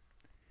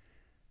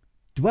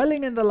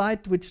 Dwelling in the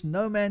light which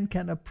no man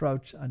can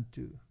approach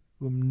unto,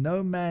 whom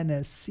no man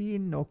has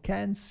seen nor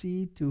can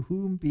see, to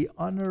whom be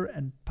honor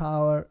and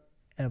power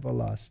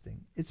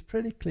everlasting. It's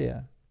pretty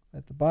clear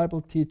that the Bible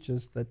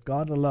teaches that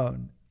God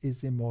alone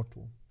is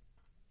immortal.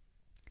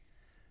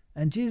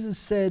 And Jesus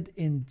said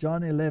in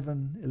John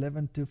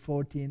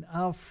 11:11-14,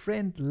 "Our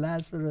friend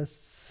Lazarus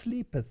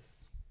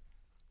sleepeth,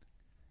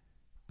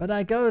 but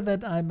I go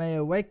that I may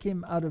awake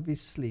him out of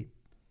his sleep."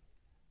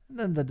 And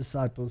then the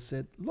disciples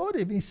said, "Lord,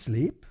 if he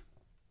sleep,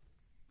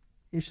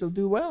 he shall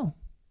do well."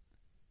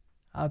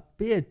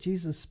 Howbeit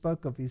Jesus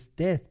spoke of his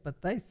death,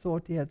 but they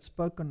thought he had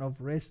spoken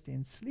of rest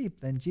in sleep.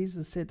 Then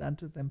Jesus said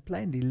unto them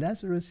plainly,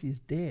 "Lazarus is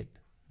dead."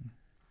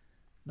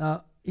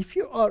 Now, if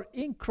you are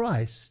in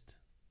Christ,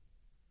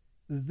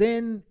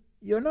 then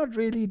you're not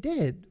really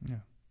dead. Yeah.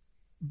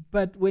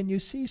 But when you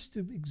cease to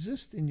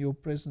exist in your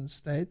present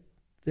state,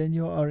 then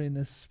you are in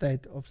a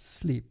state of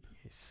sleep,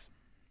 Yes.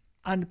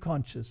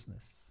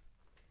 unconsciousness.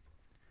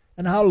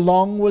 And how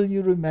long will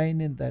you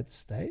remain in that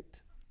state?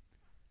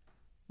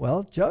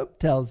 Well, Job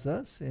tells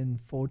us in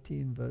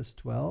 14 verse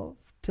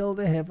 12, "Till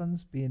the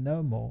heavens be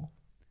no more."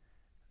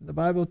 The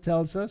Bible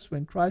tells us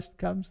when Christ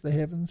comes, the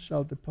heavens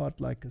shall depart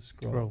like a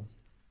scroll.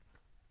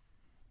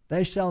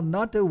 They shall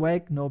not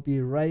awake nor be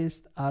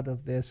raised out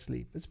of their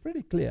sleep. It's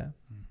pretty clear.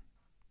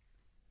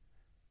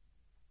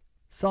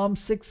 Psalm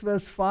 6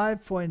 verse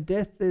 5, "For in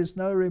death there is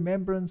no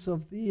remembrance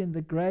of thee, in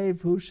the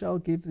grave who shall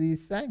give thee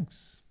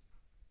thanks?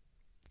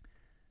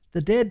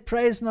 The dead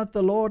praise not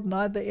the Lord,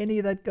 neither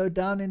any that go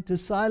down into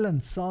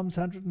silence." Psalms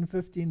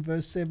 115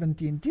 verse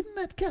 17. Didn't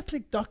that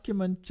Catholic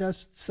document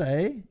just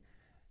say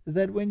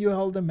that when you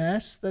hold a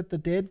mass that the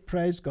dead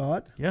praise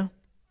God? Yeah.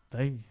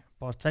 They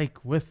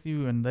partake with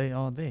you and they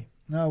are there.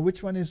 Now,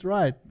 which one is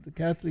right? The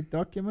Catholic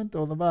document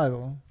or the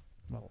Bible?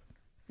 Well,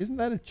 Isn't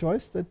that a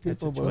choice that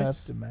That's a people will have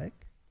choice. to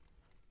make?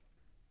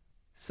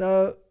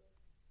 So,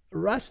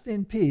 rest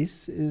in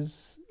peace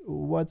is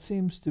what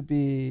seems to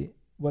be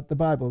what the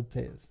Bible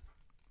says.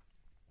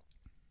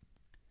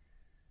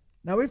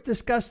 Now, we've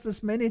discussed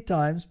this many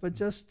times, but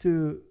just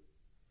to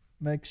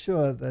make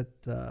sure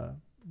that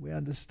we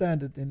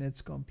understand it in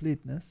its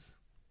completeness,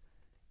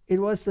 it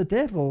was the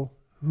devil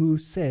who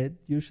said,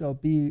 "You shall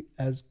be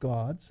as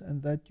gods,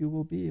 and that you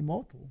will be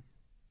immortal."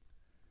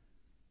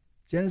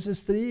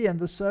 Genesis 3, "And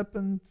the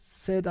serpent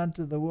said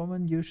unto the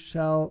woman, You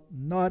shall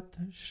not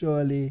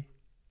surely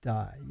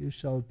die. You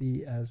shall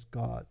be as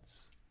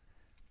gods."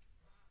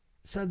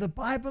 So the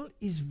Bible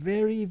is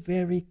very,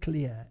 very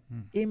clear.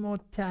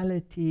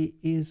 Immortality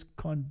is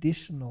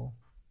conditional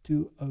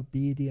to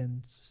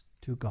obedience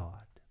to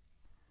God.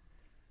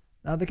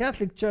 Now, the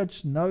Catholic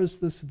Church knows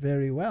this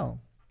very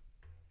well.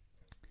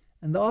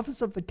 In the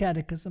Office of the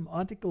Catechism,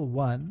 Article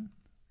 1,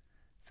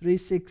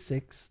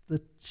 366,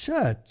 the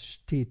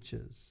Church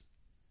teaches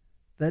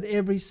that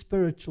every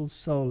spiritual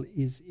soul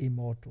is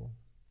immortal.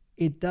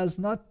 It does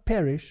not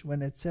perish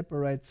when it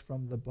separates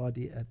from the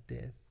body at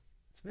death.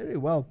 It's very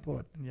well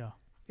put. yeah.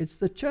 It's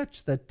the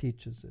Church that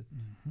teaches it.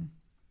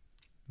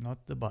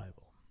 Not the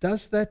Bible.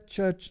 Does that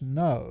church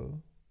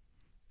know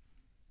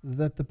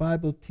that the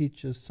Bible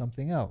teaches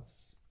something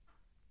else?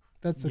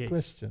 That's a Yes.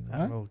 question,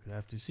 right? We'll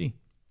have to see.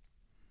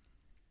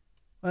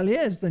 Well,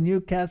 here's the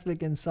New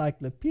Catholic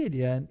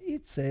Encyclopedia, and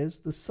it says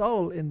the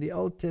soul in the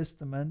Old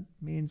Testament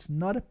means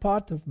not a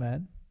part of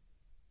man,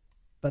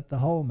 but the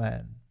whole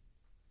man.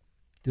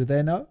 Do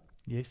they know?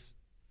 Yes.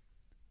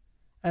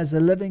 As a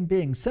living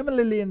being.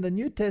 Similarly, in the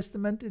New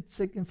Testament, it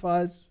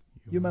signifies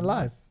human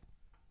life.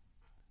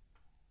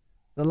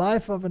 The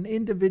life of an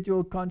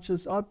individual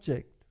conscious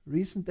object.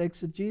 Recent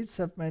exegetes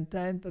have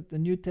maintained that the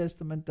New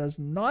Testament does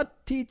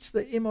not teach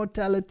the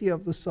immortality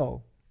of the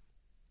soul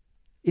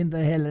in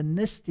the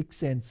Hellenistic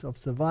sense of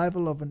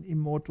survival of an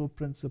immortal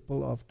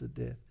principle after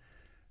death.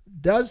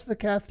 Does the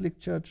Catholic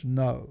Church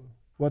know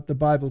what the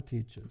Bible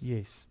teaches?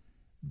 Yes.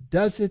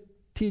 Does it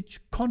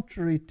teach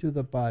contrary to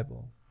the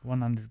Bible?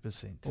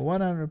 100%.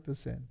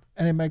 100%.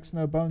 And it makes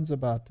no bones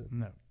about it.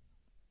 No.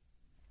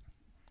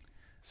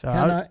 So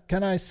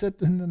Can I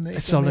sit in the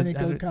ecumenical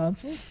Solidarity.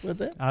 council with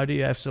them? how do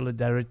you have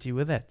solidarity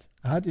with that?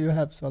 How do you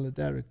have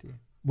solidarity?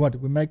 What,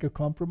 we make a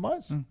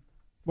compromise? Mm.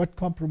 What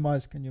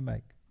compromise can you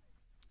make?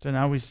 So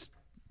now we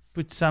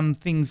put some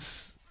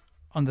things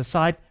on the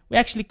side. We're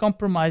actually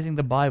compromising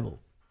the Bible.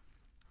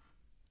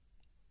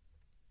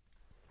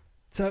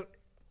 So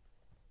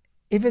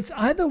if it's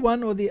either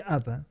one or the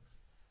other,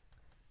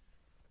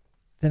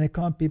 then it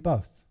can't be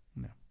both.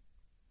 No.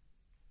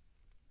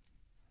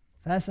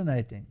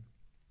 Fascinating.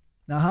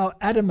 Now, how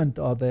adamant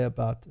are they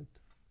about it?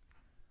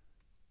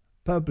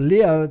 Pope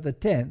Leo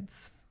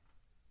X,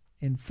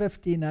 in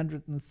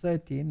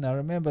 1513, now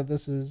remember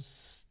this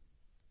is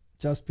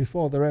just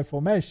before the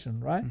Reformation,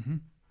 right? Mm-hmm.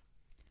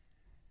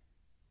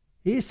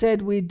 He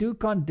said, "We do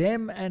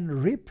condemn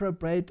and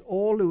reprobate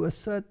all who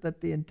assert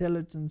that the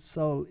intelligent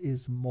soul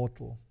is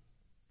mortal."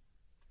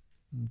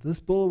 And this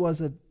bull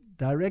was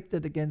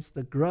directed against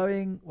the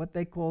growing, what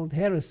they called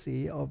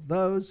heresy, of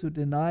those who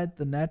denied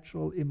the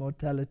natural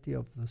immortality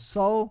of the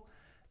soul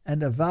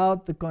and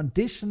avowed the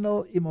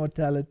conditional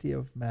immortality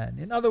of man.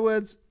 In other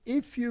words,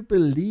 if you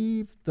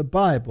believe the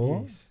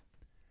Bible, Yes.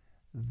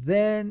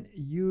 then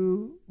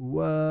you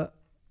were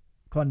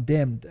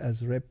condemned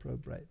as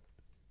reprobate.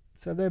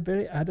 So they're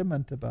very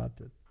adamant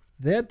about it.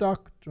 Their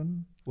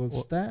doctrine will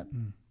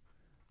stand,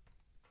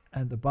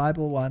 and the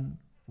Bible one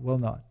will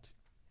not.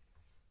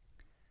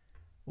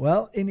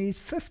 Well, in his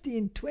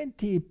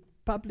 1520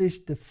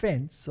 published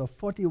defense of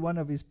 41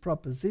 of his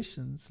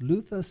propositions,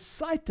 Luther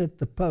cited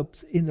the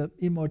Pope's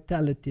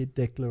immortality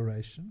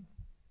declaration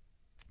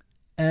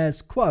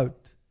as,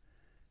 quote,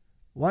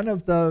 one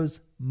of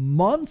those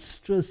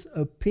monstrous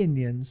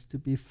opinions to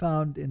be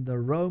found in the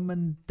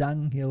Roman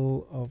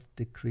dunghill of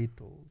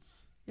decretals.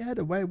 He had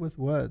a way with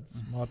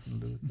words, Martin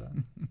Luther.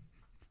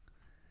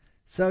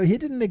 So he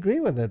didn't agree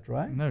with it,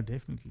 right? No,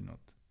 definitely not.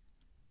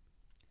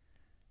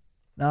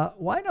 Now,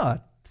 why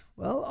not?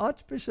 Well,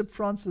 Archbishop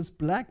Francis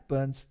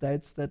Blackburn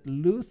states that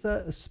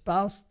Luther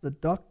espoused the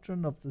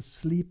doctrine of the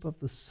sleep of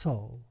the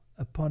soul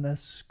upon a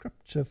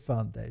scripture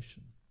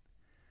foundation.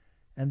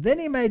 And then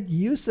he made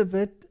use of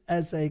it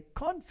as a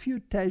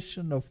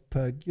confutation of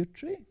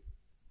purgatory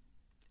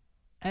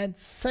and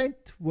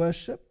saint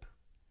worship,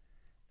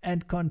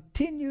 and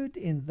continued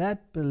in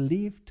that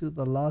belief to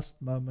the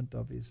last moment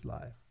of his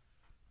life.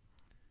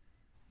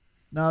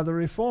 Now, the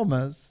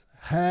Reformers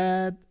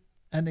had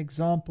an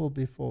example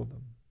before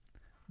them.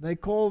 They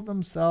call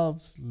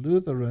themselves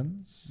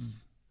Lutherans,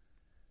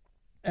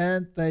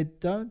 and they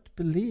don't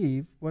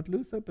believe what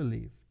Luther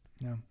believed.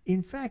 No.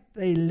 In fact,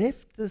 they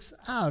left this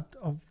out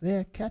of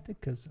their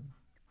catechism.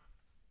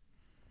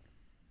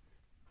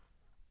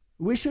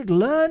 We should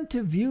learn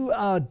to view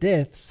our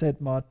death, said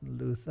Martin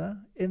Luther,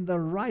 in the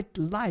right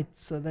light,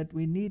 so that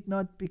we need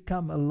not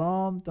become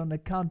alarmed on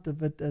account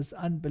of it as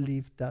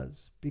unbelief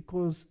does,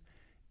 because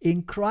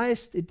in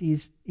Christ it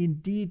is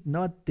indeed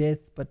not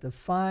death, but a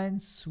fine,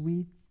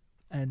 sweet,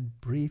 and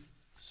brief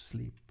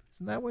sleep.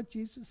 Isn't that what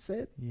Jesus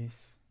said?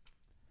 Yes.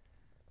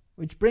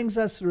 Which brings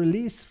us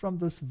release from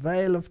this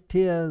veil of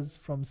tears,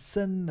 from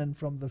sin, and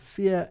from the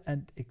fear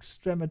and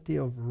extremity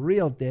of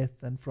real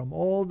death, and from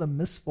all the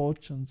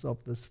misfortunes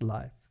of this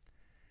life.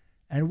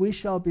 And we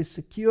shall be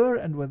secure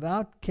and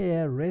without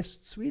care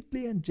rest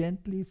sweetly and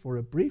gently for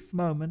a brief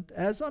moment,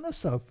 as on a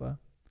sofa,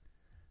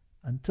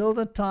 until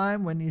the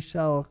time when he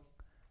shall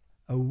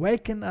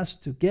awaken us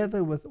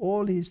together with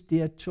all his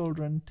dear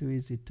children to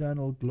his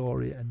eternal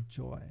glory and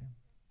joy.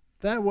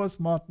 That was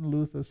Martin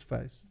Luther's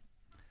face.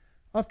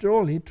 After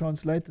all, he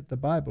translated the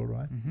Bible,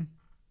 right? Mm-hmm.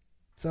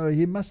 So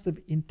he must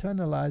have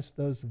internalized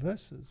those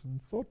verses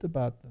and thought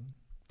about them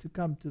to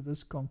come to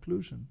this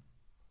conclusion.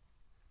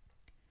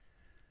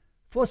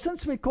 For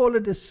since we call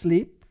it a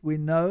sleep, we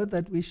know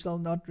that we shall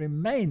not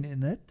remain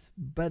in it,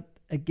 but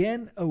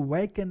again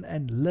awaken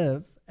and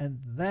live, and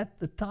that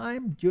the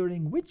time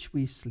during which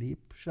we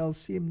sleep shall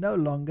seem no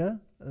longer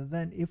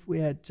than if we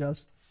had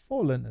just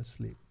fallen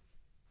asleep.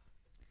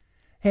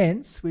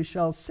 Hence, we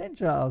shall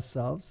censure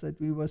ourselves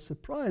that we were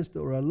surprised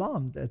or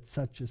alarmed at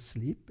such a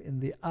sleep in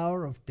the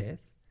hour of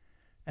death,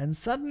 and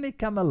suddenly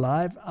come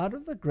alive out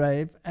of the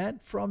grave, and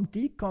from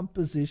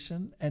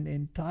decomposition, and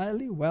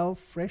entirely well,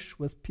 fresh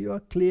with pure,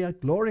 clear,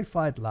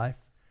 glorified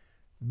life,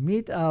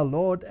 meet our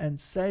Lord and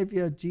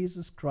Savior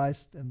Jesus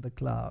Christ in the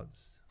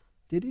clouds.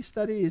 Did he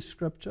study his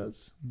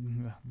scriptures?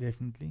 Yeah,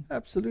 definitely.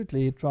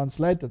 Absolutely. He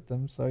translated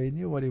them, so he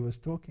knew what he was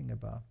talking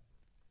about.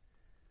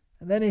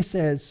 And then he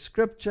says,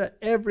 Scripture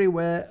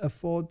everywhere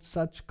affords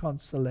such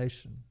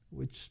consolation,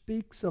 which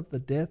speaks of the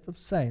death of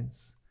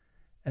saints,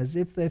 as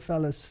if they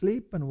fell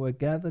asleep and were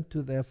gathered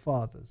to their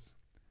fathers.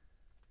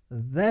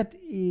 That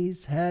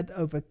is, had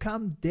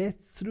overcome death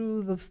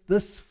through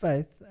this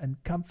faith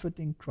and comfort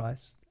in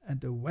Christ,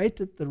 and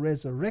awaited the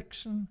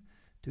resurrection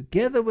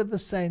together with the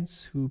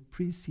saints who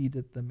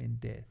preceded them in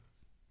death.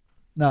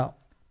 Now,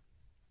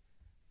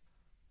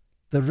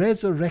 the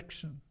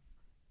resurrection,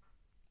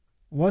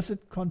 was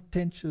it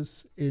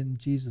contentious in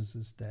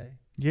Jesus' day?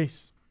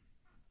 Yes,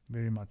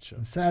 very much so.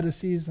 The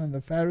Sadducees and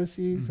the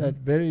Pharisees had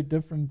very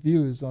different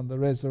views on the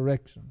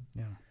resurrection.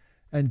 Yeah.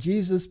 And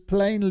Jesus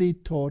plainly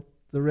taught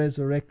the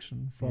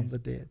resurrection from the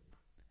dead.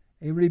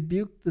 He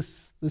rebuked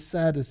the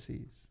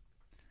Sadducees.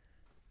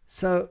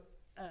 So,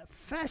 a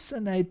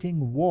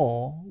fascinating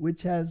war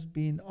which has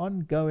been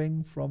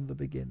ongoing from the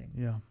beginning.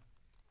 Yeah.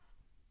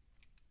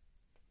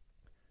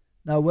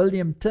 Now,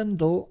 William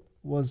Tyndale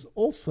was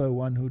also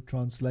one who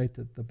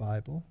translated the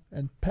Bible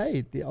and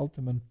paid the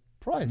ultimate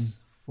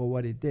price for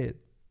what he did.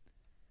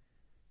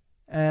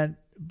 And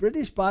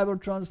British Bible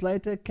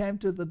translator came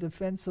to the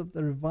defense of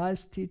the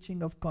revised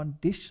teaching of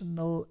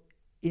conditional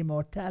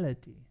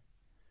immortality.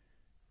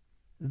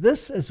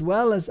 This, as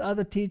well as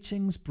other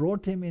teachings,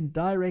 brought him in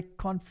direct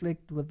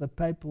conflict with the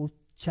papal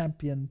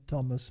champion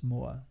Thomas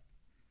More,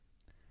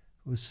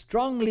 who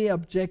strongly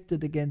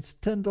objected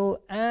against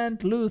Tyndale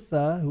and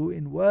Luther, who,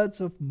 in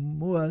words of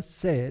More,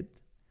 said,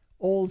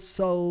 "All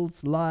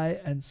souls lie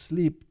and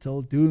sleep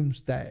till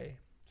doomsday."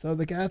 So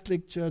the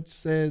Catholic Church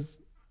says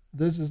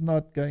this is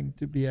not going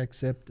to be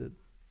accepted.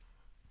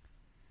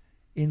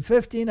 In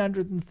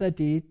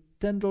 1530,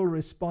 Tyndale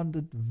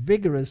responded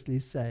vigorously,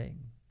 saying,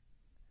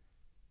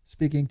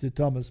 speaking to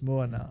Thomas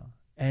More now,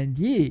 "And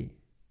ye,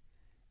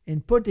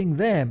 in putting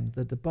them,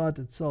 the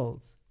departed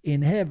souls,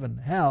 in heaven,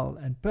 hell,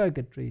 and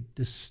purgatory,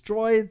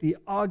 destroy the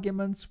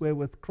arguments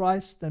wherewith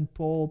Christ and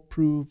Paul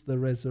prove the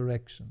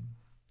resurrection.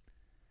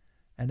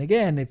 And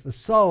again, if the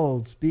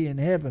souls be in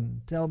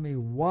heaven, tell me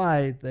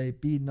why they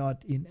be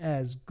not in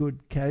as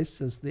good case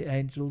as the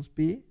angels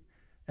be,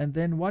 and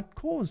then what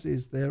cause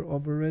is there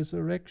of a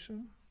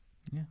resurrection?"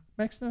 Yeah.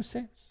 Makes no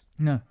sense.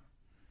 No.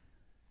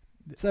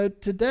 So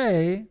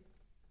today,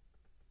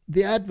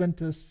 the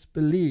Adventists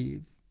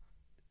believe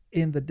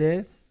in the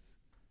death,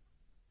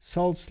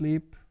 soul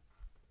sleep,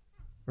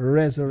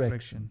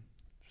 resurrection.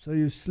 So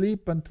you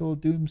sleep until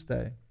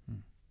doomsday.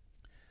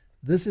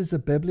 This is a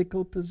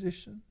biblical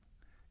position.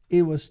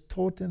 It was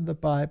taught in the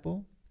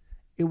Bible.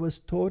 It was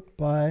taught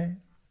by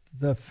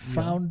the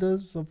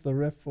founders of the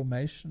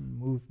Reformation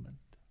movement.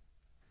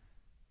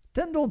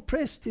 Tyndale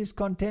pressed his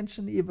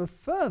contention even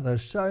further,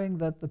 showing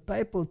that the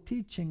papal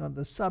teaching on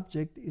the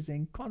subject is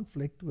in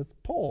conflict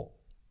with Paul.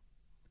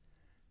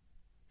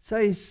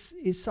 So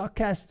he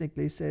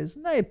sarcastically says,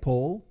 "Nay,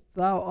 Paul,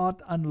 thou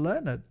art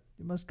unlearned.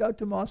 You must go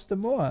to Master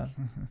More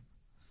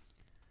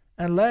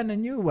and learn a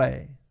new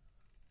way.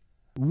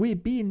 We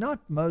be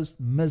not most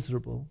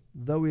miserable,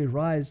 though we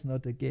rise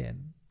not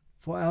again,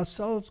 for our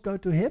souls go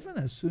to heaven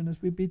as soon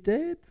as we be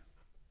dead,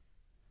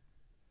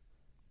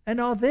 and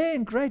are there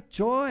in great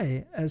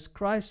joy as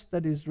Christ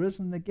that is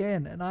risen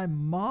again. And I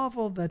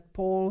marvel that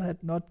Paul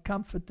had not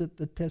comforted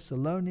the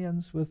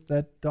Thessalonians with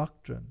that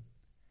doctrine,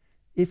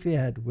 if he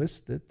had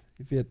wist it,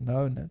 if he had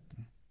known it,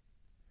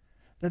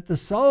 that the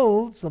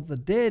souls of the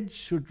dead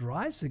should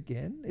rise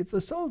again. If the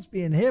souls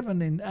be in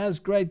heaven in as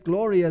great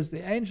glory as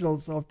the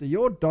angels after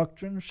your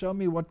doctrine, show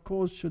me what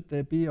cause should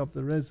there be of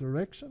the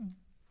resurrection."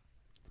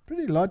 It's a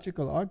pretty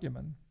logical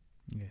argument.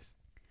 Yes.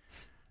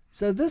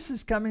 So this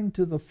is coming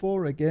to the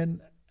fore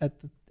again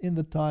in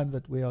the time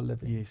that we are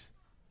living. Yes.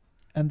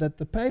 And that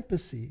the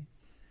papacy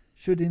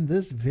should in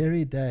this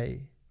very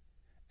day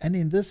and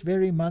in this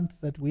very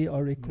month that we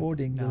are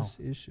recording this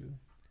issue,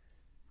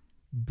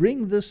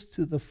 bring this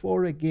to the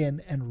fore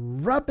again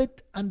and rub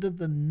it under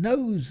the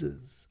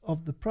noses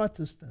of the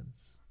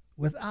Protestants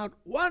without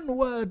one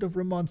word of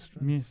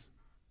remonstrance. Yes.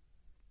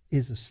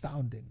 Is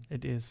astounding.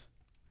 It is.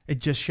 It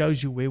just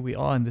shows you where we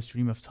are in the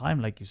stream of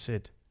time, like you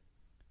said.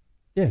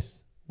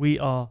 Yes. We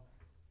are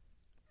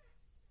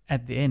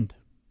at the end.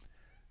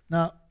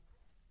 Now,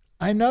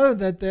 I know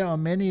that there are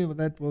many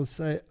that will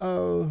say,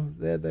 "Oh,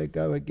 there they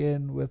go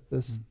again with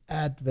this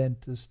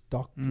Adventist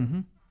doctrine."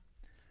 Mm-hmm.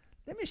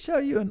 Let me show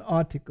you an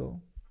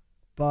article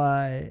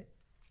by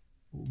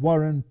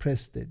Warren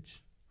Prestige.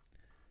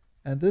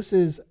 And this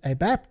is a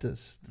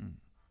Baptist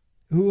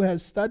who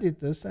has studied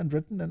this and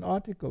written an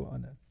article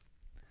on it.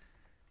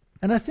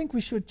 And I think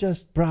we should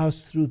just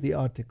browse through the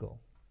article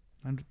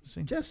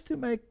 100%. just to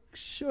make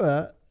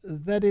sure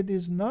that it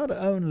is not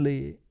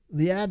only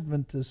the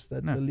Adventists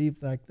that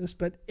believe like this,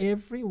 but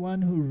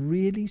everyone who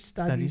really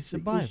studies the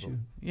Bible. issue.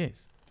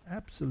 Yes.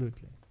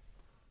 Absolutely.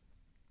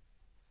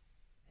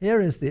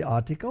 Here is the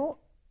article,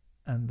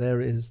 and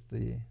there is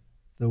the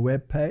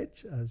web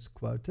page as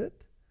quoted.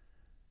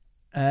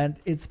 And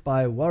it's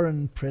by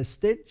Warren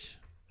Prestige.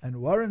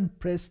 And Warren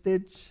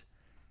Prestige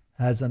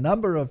has a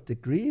number of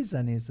degrees,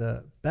 and he's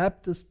a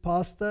Baptist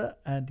pastor,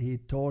 and he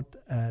taught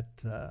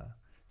at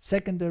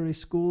secondary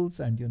schools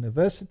and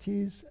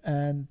universities,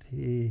 and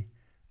he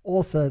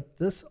authored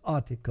this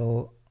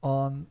article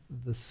on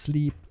the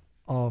sleep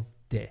of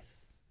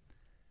death.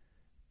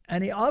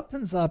 And he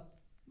opens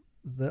up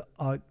the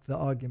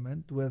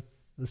argument with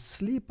the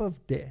sleep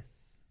of death.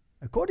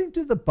 According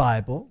to the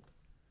Bible,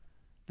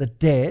 the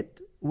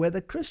dead,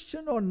 whether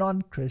Christian or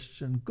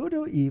non-Christian, good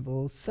or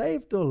evil,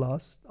 saved or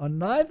lost, are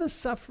neither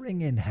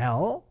suffering in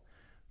hell,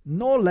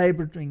 nor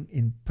laboring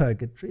in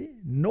purgatory,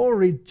 nor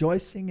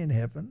rejoicing in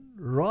heaven.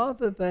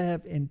 Rather, they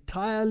have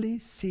entirely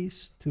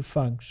ceased to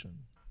function.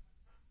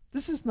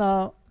 This is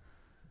now,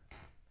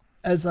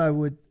 as I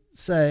would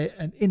say,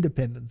 an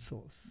independent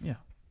source. Yeah.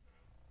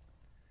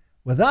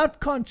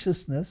 Without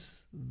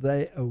consciousness,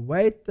 they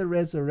await the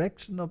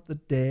resurrection of the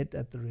dead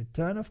at the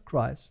return of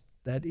Christ,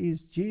 that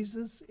is,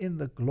 Jesus in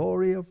the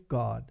glory of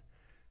God.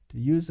 To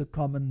use a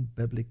common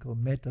biblical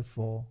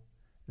metaphor,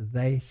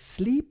 they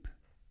sleep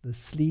the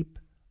sleep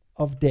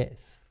of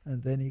death.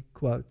 And then he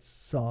quotes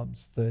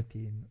Psalms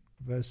 13,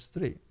 verse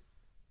 3.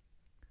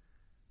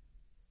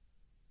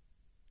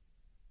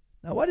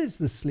 Now, what is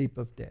the sleep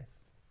of death?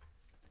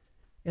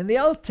 In the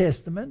Old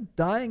Testament,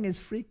 dying is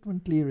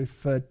frequently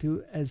referred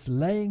to as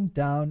laying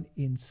down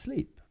in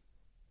sleep.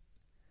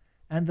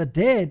 And the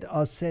dead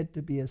are said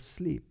to be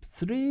asleep.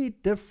 3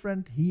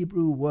 different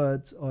Hebrew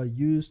words are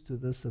used to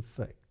this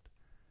effect.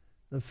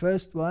 The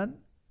first one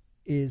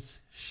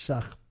is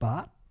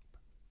shachbat.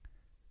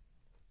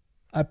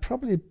 I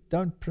probably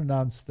don't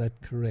pronounce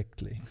that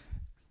correctly.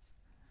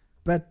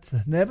 But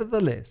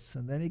nevertheless,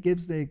 and then he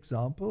gives the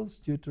examples,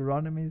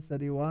 Deuteronomy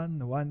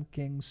 31, 1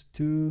 Kings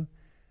 2,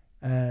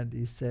 and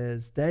he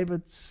says,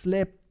 David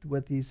slept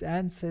with his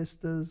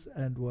ancestors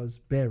and was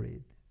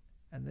buried.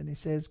 And then he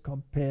says,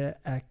 compare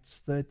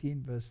Acts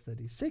 13, verse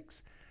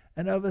 36,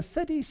 and over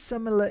 30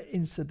 similar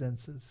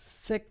incidences.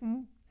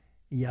 Second,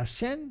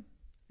 Yashen,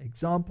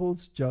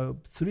 examples,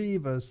 Job 3,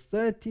 verse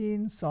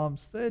 13,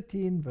 Psalms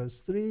 13, verse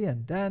 3,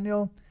 and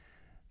Daniel.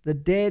 The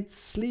dead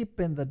sleep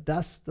in the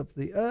dust of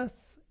the earth.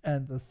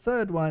 And the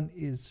third one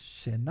is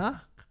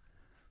Shenach.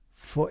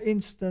 For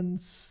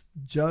instance,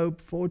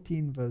 Job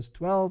 14, verse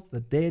 12,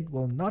 the dead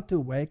will not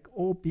awake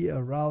or be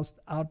aroused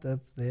out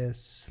of their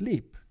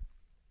sleep.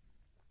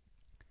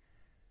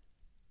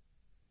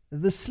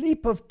 The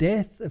sleep of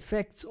death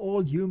affects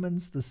all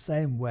humans the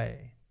same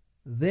way.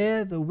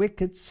 There the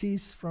wicked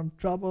cease from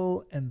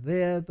trouble, and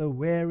there the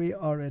weary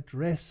are at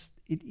rest.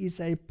 It is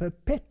a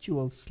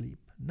perpetual sleep.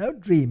 No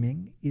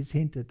dreaming is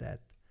hinted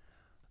at.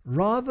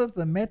 Rather,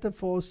 the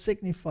metaphor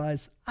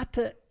signifies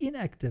utter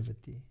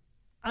inactivity,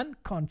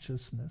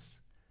 unconsciousness,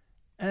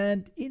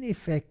 and in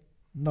effect,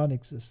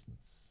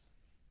 non-existence.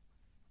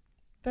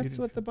 That's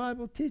Beautiful. what the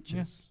Bible teaches,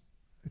 Yes.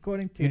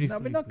 according to him. Now,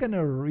 we're not going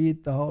to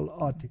read the whole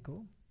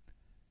article.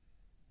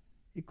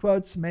 He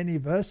quotes many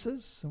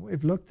verses, and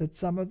we've looked at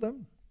some of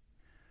them.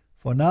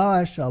 For now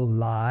I shall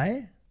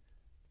lie,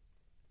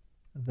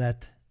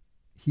 that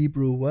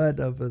Hebrew word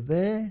over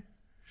there,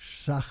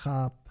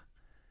 shachab,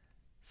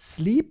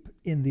 sleep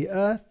in the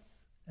earth,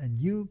 and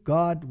you,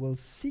 God, will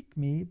seek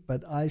me,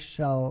 but I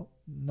shall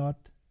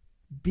not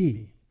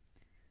be.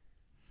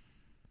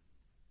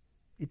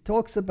 It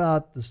talks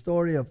about the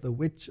story of the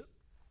witch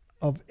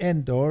of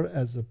Endor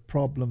as a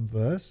problem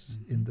verse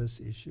in this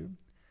issue.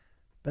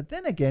 But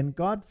then again,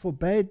 God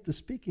forbade the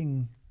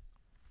speaking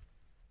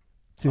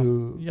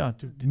to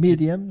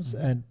mediums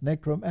and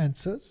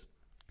necromancers.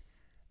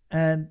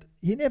 And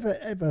he never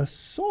ever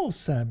saw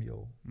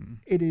Samuel.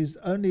 It is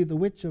only the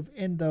witch of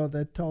Endor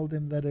that told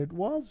him that it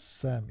was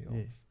Samuel.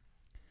 Yes.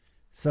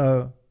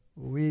 So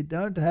we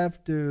don't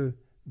have to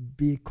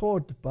be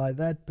caught by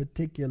that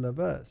particular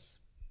verse.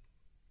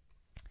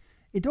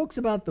 He talks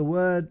about the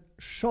word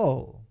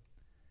Sheol.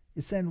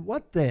 He's saying,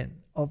 what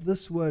then of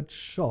this word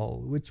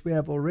Sheol, which we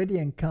have already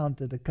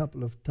encountered a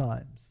couple of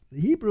times?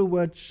 The Hebrew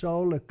word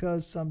Sheol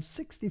occurs some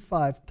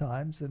 65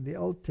 times in the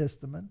Old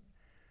Testament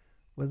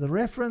with a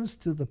reference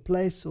to the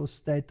place or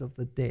state of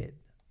the dead.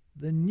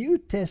 The New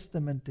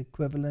Testament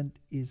equivalent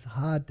is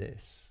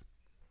Hades.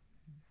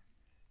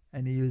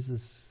 And he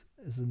uses,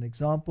 as an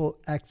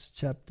example, Acts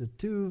chapter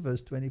 2,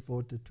 verse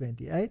 24 to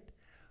 28,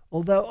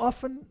 although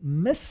often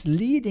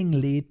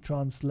misleadingly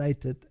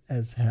translated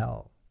as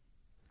hell.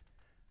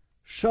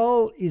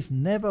 Sheol is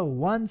never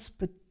once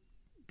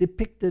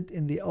depicted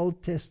in the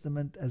Old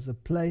Testament as a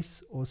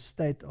place or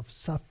state of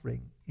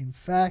suffering. In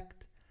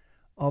fact,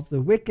 of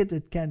the wicked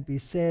it can be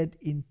said,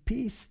 in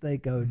peace they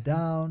go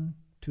down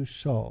to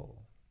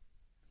Sheol.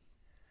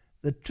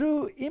 The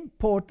true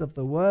import of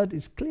the word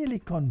is clearly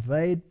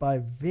conveyed by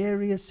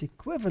various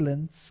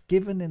equivalents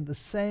given in the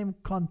same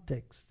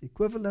context.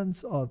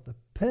 Equivalents are the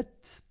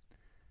pit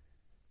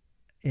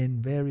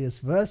in various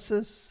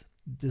verses,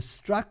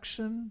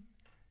 destruction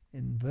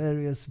in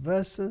various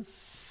verses,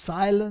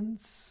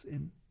 silence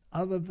in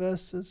other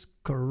verses,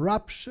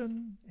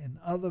 corruption in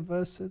other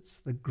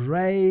verses, the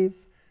grave,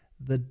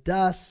 the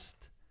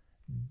dust,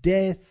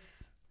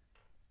 death,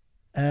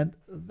 and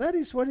that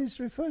is what is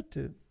referred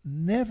to.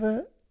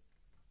 Never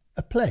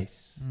a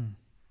place.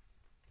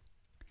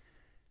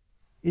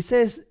 He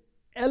says,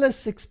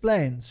 Ellis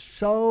explains,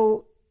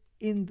 Sheol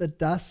in the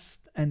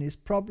dust, and is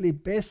probably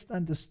best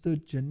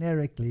understood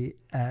generically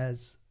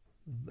as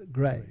the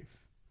grave.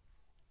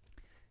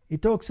 He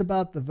talks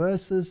about the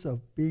verses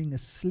of being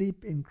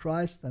asleep in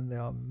Christ, and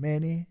there are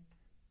many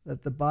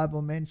that the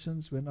Bible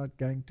mentions. We're not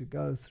going to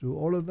go through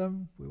all of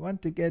them. We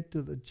want to get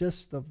to the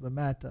gist of the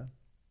matter.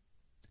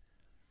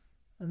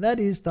 And that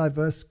is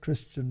diverse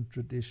Christian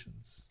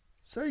traditions.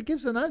 So he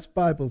gives a nice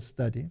Bible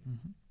study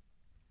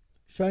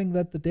showing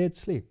that the dead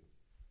sleep.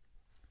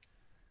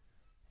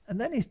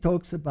 And then he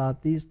talks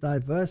about these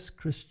diverse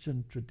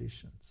Christian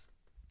traditions.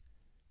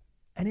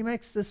 And he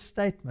makes this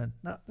statement.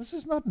 Now, this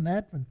is not an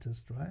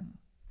Adventist, right?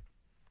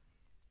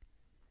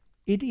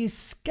 It is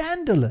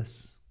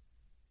scandalous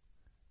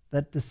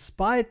that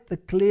despite the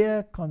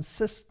clear,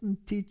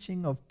 consistent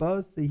teaching of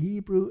both the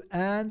Hebrew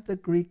and the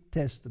Greek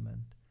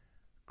Testament,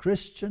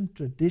 Christian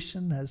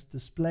tradition has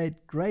displayed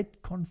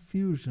great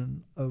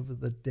confusion over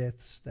the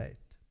death state.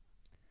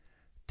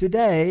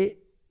 Today,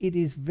 it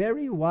is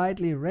very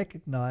widely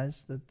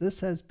recognized that this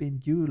has been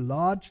due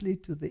largely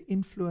to the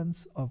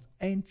influence of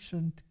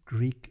ancient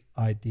Greek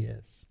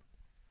ideas.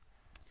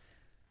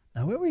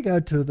 Now, when we go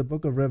to the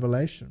book of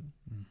Revelation,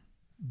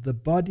 the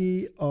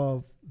body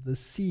of the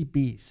sea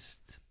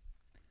beast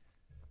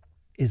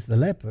is the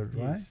leopard,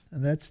 right? Yes.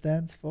 And that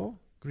stands for?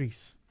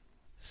 Greece.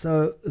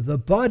 So the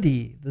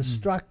body, the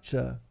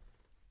structure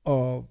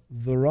of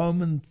the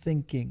Roman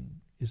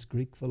thinking is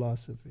Greek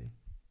philosophy.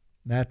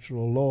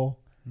 Natural law,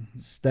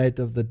 state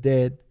of the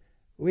dead.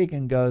 We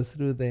can go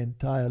through the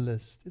entire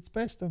list. It's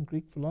based on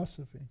Greek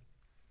philosophy.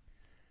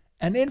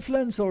 An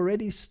influence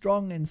already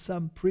strong in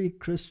some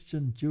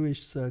pre-Christian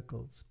Jewish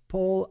circles.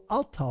 Paul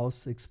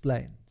Althaus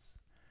explains,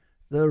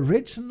 the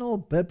original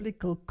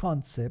biblical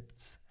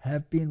concepts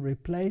have been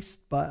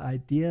replaced by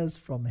ideas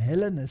from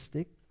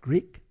Hellenistic,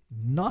 Greek,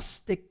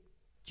 Gnostic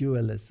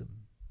dualism.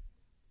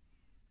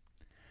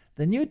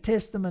 The New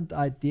Testament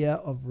idea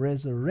of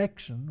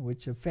resurrection,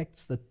 which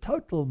affects the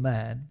total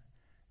man,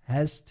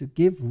 has to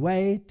give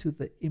way to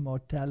the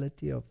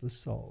immortality of the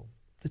soul.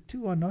 The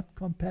two are not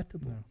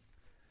compatible. No.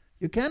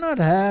 You cannot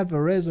have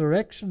a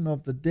resurrection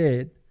of the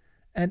dead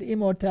and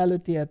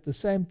immortality at the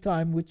same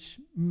time, which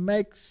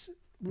makes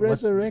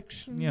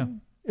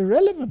resurrection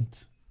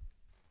irrelevant.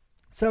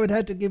 So it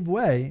had to give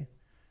way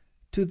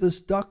to this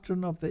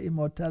doctrine of the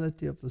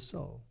immortality of the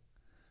soul.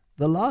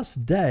 The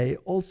last day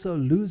also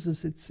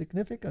loses its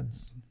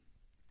significance.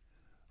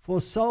 For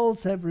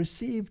souls have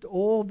received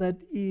all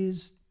that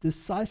is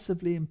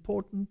decisively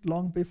important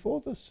long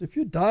before this. If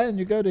you die and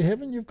you go to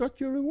heaven, you've got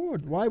your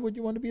reward. Why would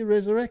you want to be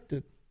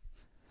resurrected?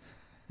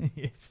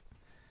 Yes.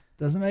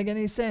 Doesn't make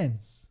any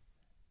sense.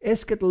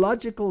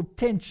 Eschatological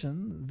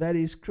tension, that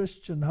is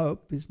Christian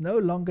hope, is no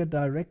longer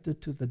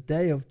directed to the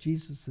day of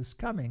Jesus'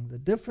 coming. The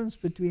difference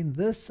between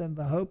this and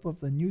the hope of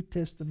the New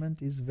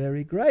Testament is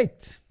very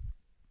great.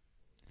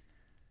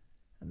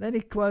 And then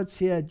he quotes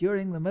here,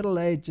 during the Middle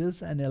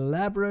Ages, an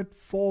elaborate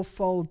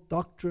fourfold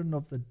doctrine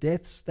of the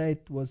death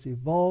state was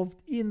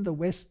evolved in the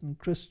Western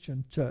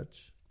Christian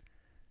Church.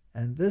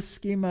 And this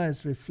schema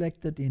is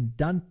reflected in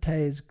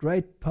Dante's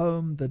great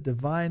poem, The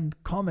Divine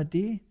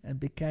Comedy, and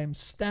became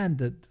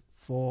standard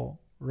for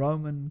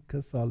Roman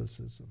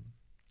Catholicism.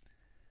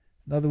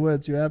 In other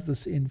words, you have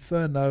this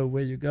Inferno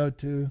where you go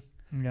to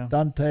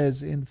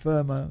Dante's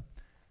Inferno,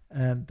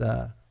 and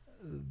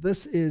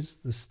this is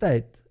the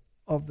state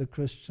of the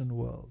Christian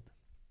world.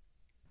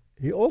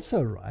 He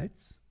also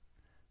writes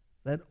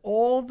that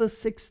all the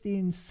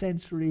 16th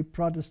century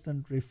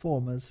Protestant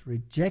reformers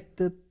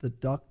rejected the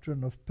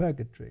doctrine of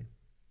purgatory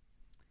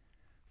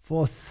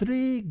for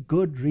 3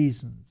 good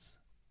reasons.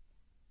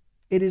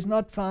 It is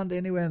not found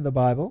anywhere in the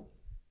Bible.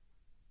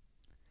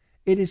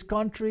 It is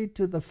contrary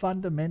to the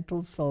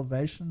fundamental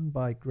salvation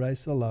by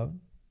grace alone.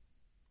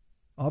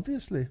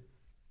 Obviously,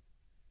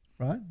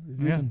 right?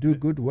 You can do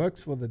good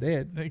works for the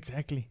dead.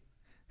 Exactly.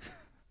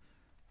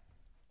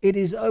 It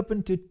is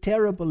open to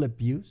terrible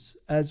abuse,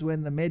 as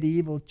when the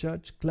medieval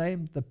church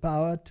claimed the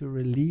power to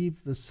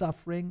relieve the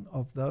suffering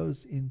of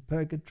those in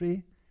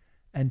purgatory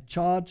and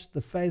charged the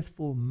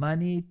faithful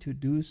money to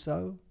do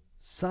so.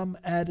 Some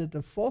added a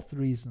 4th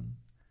reason: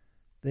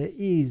 there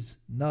is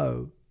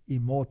no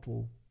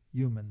immortal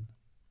human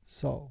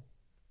soul.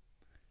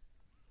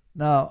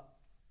 Now,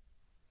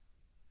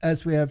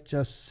 as we have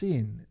just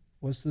seen,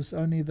 was this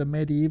only the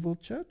medieval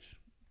church?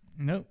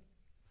 No.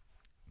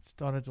 It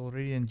started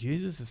already in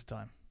Jesus'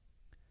 time.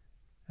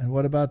 And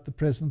what about the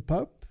present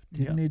Pope?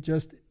 Didn't he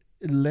just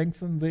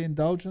lengthen the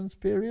indulgence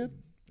period?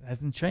 It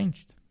hasn't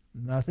changed.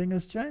 Nothing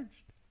has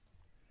changed.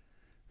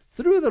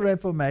 Through the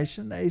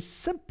Reformation, a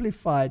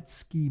simplified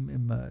scheme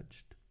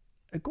emerged.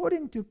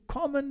 According to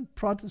common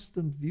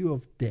Protestant view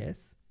of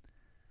death,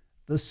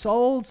 the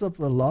souls of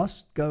the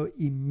lost go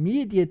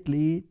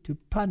immediately to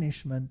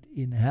punishment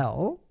in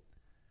hell,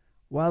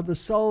 while the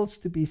souls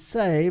to be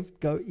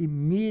saved go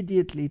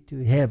immediately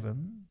to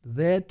heaven,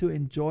 there to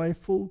enjoy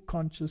full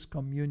conscious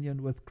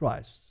communion with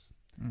Christ.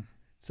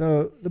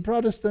 So the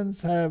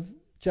Protestants have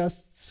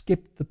just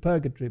skipped the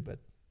purgatory bit.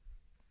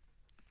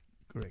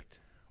 Correct.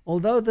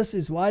 Although this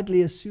is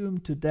widely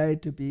assumed today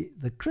to be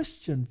the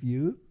Christian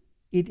view,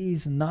 it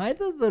is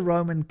neither the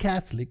Roman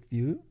Catholic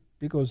view,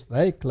 because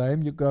they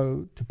claim you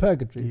go to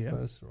purgatory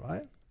first,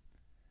 right?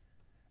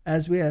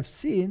 As we have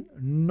seen,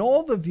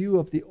 nor the view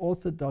of the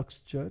Orthodox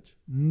Church,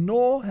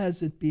 nor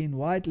has it been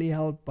widely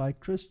held by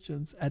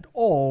Christians at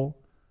all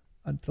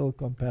until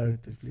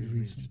comparatively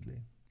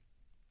recently.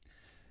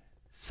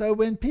 So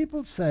when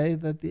people say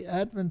that the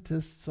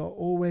Adventists are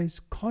always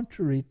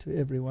contrary to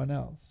everyone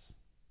else,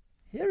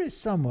 here is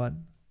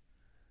someone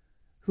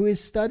who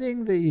is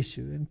studying the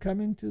issue and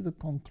coming to the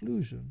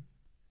conclusion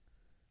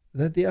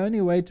that the only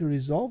way to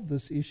resolve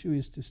this issue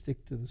is to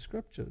stick to the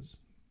scriptures.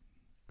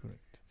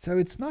 Correct. So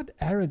it's not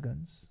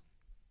arrogance.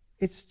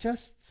 It's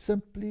just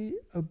simply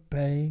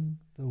obeying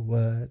the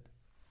word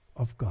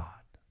of God.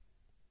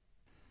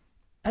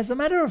 As a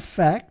matter of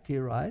fact, he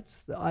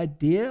writes, the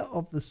idea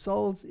of the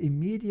soul's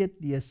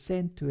immediately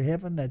ascent to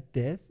heaven at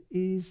death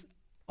is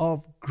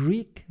of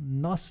Greek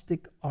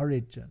Gnostic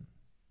origin.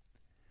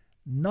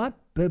 not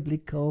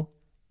biblical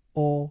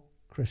or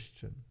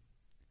Christian.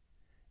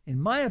 In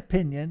my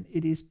opinion,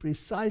 it is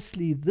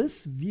precisely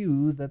this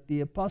view that the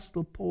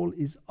Apostle Paul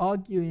is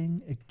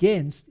arguing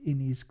against in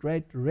his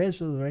great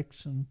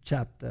resurrection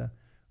chapter,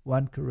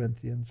 1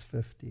 Corinthians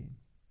 15.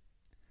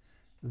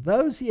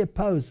 Those he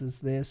opposes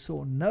there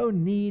saw no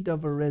need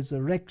of a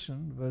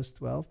resurrection, verse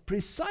 12,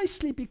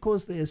 precisely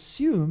because they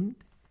assumed,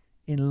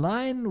 in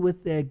line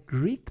with their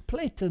Greek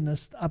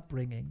Platonist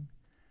upbringing,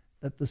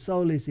 that the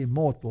soul is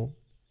immortal,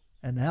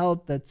 and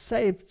held that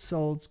saved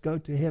souls go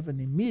to heaven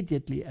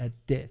immediately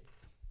at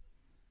death.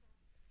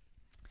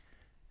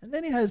 And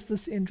then he has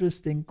this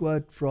interesting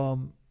quote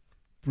from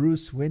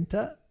Bruce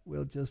Winter.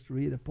 We'll just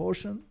read a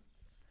portion.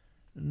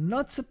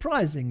 Not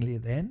surprisingly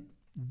then,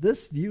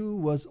 this view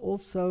was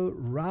also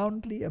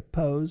roundly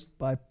opposed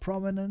by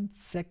prominent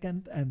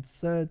 2nd and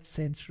 3rd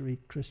century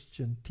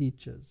Christian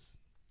teachers,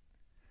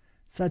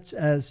 such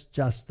as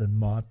Justin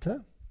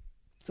Martyr.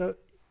 So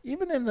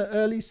even in the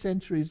early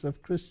centuries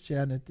of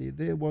Christianity,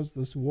 there was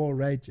this war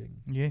raging.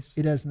 Yes.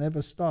 It has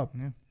never stopped.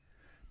 Yeah.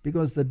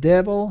 Because the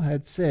devil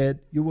had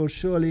said, you will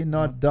surely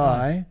not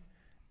die,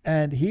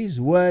 and his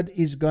word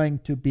is going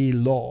to be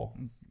law.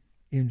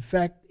 In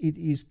fact, it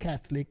is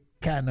Catholic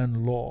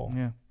canon law.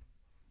 Yeah.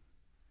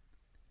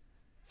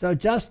 So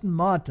Justin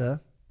Martyr,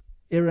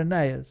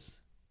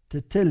 Irenaeus,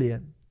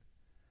 Tertullian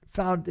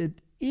found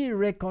it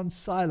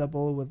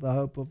irreconcilable with the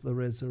hope of the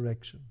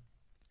resurrection,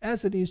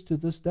 as it is to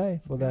this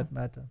day, for that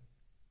matter.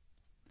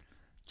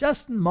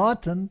 Justin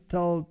Martyr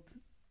told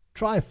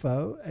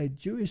Trypho, a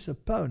Jewish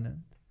opponent,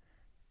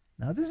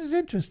 now this is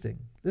interesting,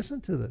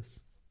 listen to this.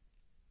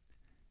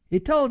 He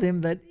told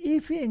him that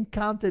if he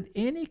encountered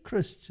any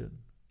Christian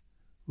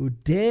who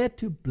dared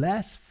to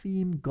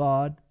blaspheme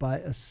God by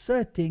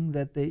asserting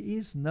that there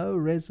is no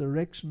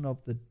resurrection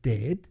of the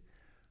dead,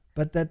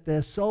 but that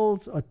their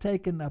souls are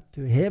taken up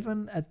to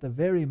heaven at the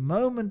very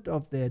moment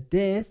of their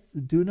death,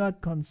 do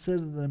not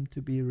consider them to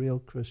be real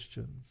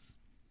Christians.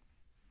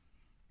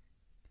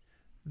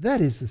 That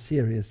is a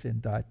serious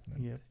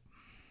indictment. Yep.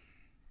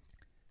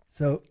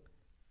 So,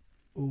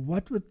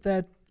 what would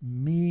that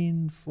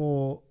mean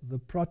for the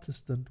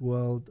Protestant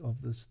world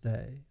of this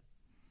day?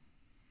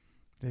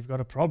 They've got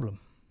a problem.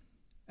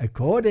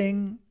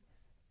 According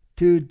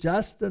to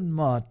Justin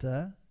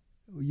Martyr,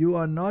 you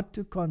are not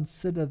to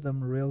consider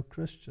them real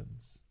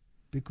Christians,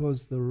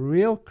 because the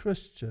real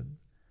Christian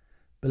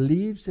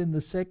believes in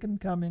the second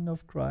coming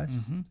of Christ.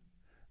 Mm-hmm.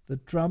 The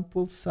trump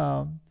will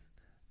sound,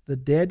 the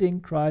dead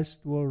in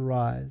Christ will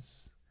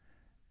rise.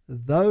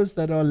 Those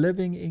that are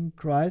living in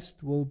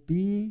Christ will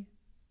be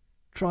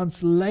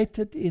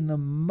translated in a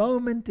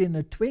moment, in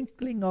a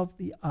twinkling of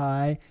the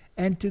eye,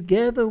 and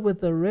together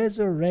with the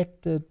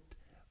resurrected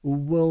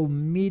will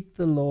meet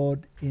the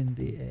Lord in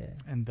the air.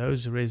 And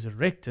those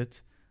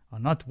resurrected are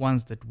not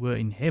ones that were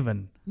in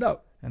heaven.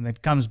 No. And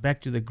that comes back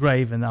to the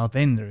grave and are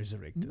then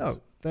resurrected. No.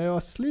 They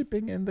are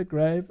sleeping in the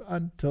grave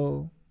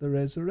until the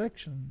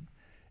resurrection.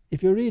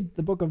 If you read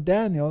the book of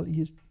Daniel,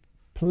 he's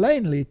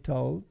plainly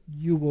told,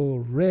 you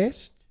will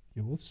rest,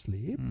 you will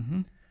sleep,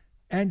 Mm-hmm.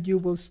 and you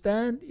will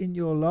stand in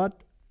your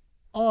lot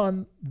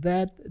on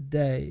that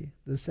day,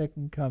 the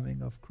second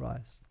coming of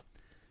Christ.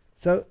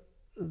 So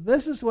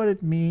this is what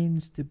it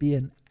means to be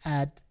an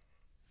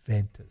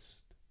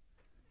Adventist.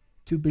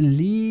 To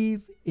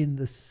believe in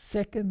the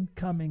second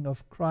coming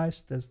of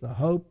Christ as the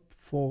hope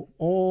for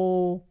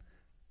all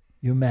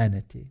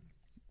humanity.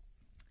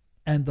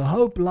 And the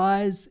hope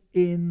lies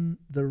in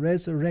the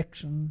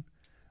resurrection,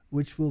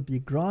 which will be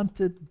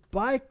granted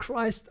by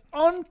Christ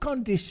on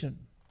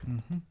condition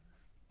Mm-hmm.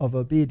 of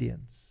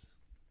obedience.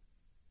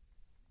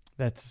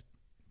 That's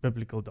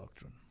biblical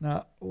doctrine.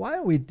 Now, why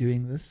are we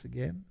doing this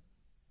again?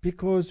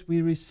 Because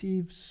we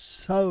receive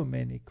so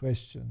many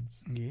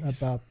questions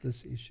Yes. about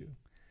this issue.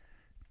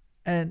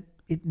 And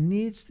it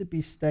needs to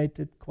be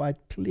stated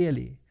quite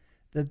clearly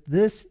that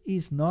this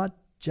is not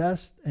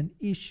just an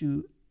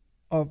issue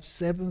of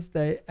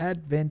Seventh-day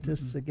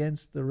Adventists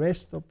against the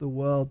rest of the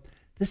world.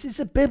 This is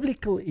a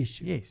biblical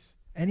issue. Yes.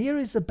 And here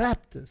is a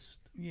Baptist.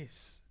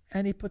 Yes.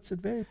 And he puts it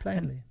very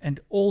plainly. And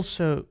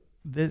also,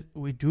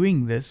 we're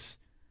doing this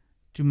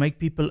to make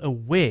people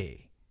aware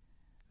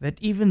that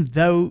even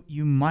though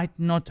you might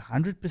not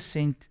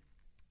 100%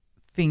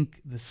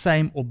 think the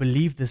same or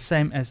believe the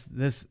same as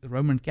this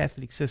Roman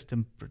Catholic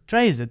system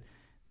portrays it,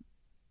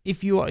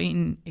 if you are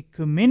in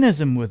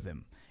ecumenism with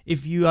them,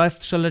 if you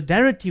have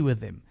solidarity with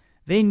them,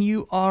 then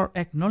you are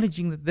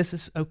acknowledging that this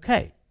is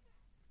okay.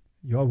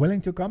 You are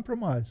willing to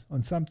compromise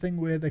on something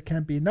where there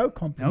can be no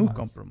compromise. No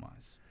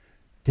compromise.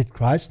 Did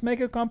Christ make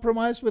a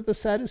compromise with the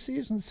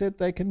Sadducees and said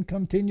they can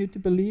continue to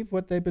believe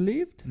what they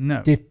believed?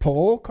 No. Did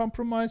Paul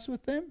compromise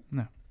with them?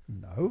 No.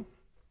 No.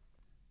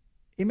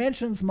 He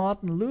mentions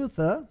Martin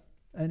Luther,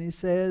 and he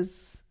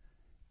says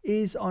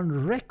he's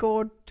on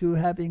record to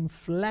having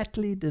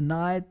flatly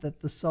denied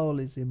that the soul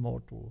is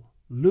immortal.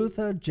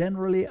 Luther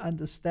generally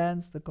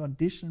understands the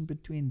condition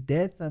between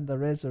death and the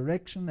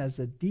resurrection as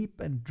a deep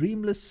and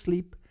dreamless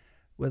sleep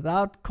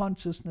without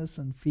consciousness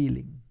and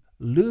feeling.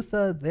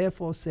 Luther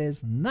therefore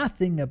says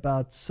nothing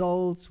about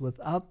souls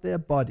without their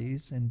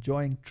bodies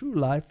enjoying true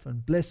life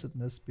and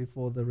blessedness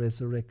before the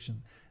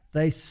resurrection.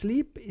 They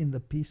sleep in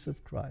the peace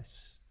of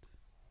Christ.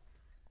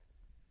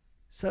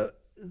 So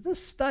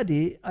this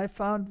study I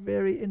found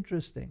very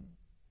interesting.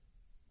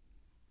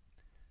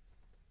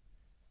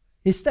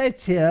 He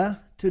states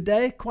here,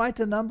 today quite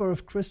a number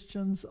of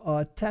Christians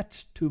are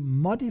attached to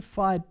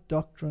modified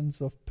doctrines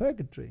of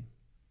purgatory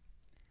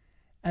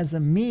as a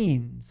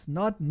means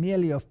not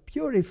merely of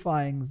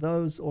purifying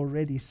those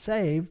already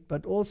saved,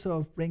 but also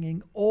of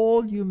bringing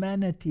all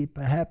humanity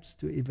perhaps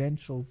to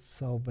eventual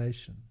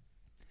salvation.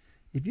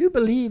 If you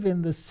believe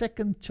in the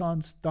second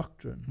chance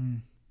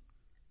doctrine,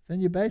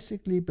 then you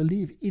basically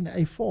believe in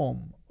a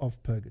form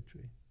of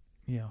purgatory.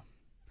 Yeah.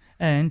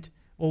 And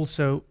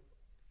also,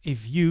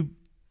 if you,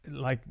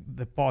 like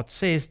the part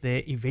says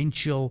there,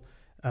 eventual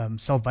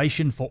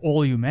salvation for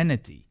all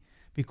humanity.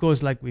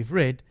 Because like we've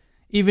read,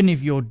 even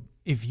if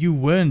you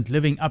weren't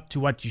living up to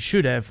what you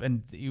should have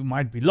and you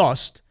might be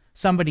lost,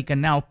 somebody can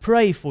now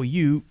pray for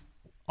you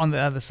on the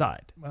other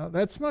side. Well,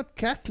 that's not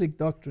Catholic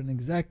doctrine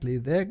exactly.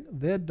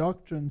 Their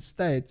doctrine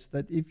states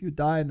that if you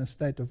die in a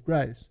state of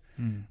grace,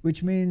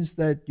 which means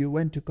that you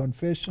went to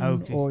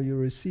confession or you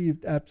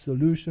received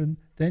absolution,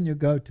 then you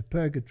go to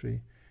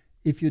purgatory.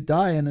 If you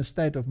die in a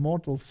state of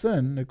mortal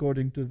sin,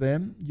 according to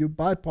them, you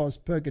bypass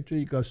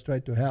purgatory, you go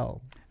straight to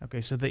hell. Okay,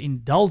 so the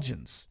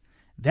indulgence,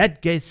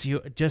 that gets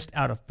you just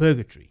out of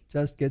purgatory.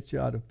 Just gets you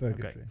out of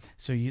purgatory. Okay.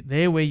 So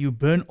there where you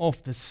burn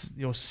off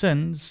your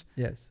sins,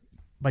 yes,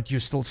 but you're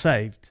still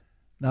saved.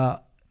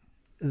 Now,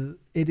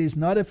 it is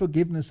not a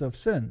forgiveness of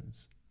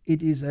sins.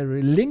 It is a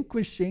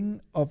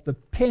relinquishing of the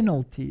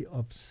penalty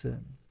of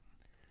sin.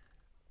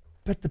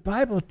 But the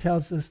Bible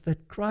tells us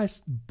that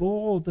Christ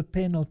bore the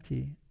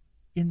penalty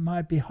in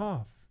my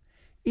behalf.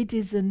 It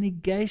is a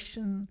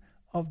negation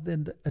of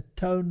the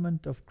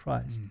atonement of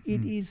Christ.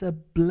 It is a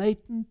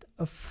blatant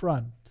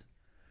affront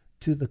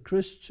to the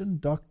Christian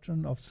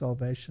doctrine of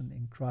salvation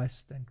in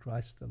Christ and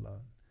Christ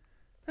alone.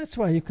 That's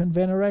why you can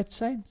venerate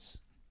saints.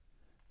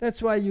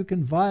 That's why you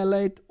can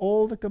violate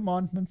all the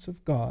commandments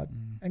of God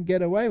and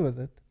get away with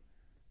it,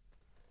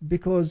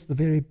 because the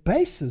very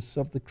basis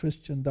of the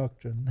Christian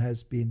doctrine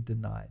has been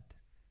denied.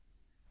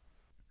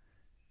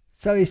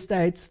 So he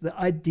states the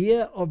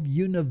idea of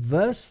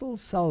universal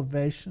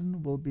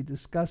salvation will be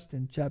discussed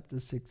in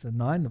chapters 6 and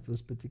 9 of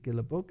this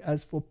particular book.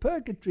 As for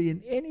purgatory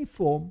in any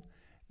form,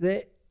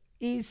 there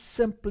is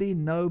simply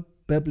no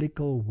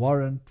biblical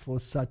warrant for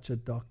such a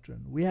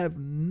doctrine. We have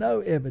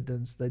no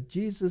evidence that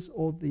Jesus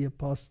or the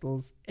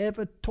apostles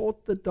ever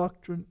taught the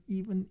doctrine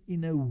even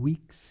in a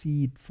weak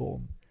seed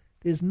form.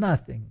 There's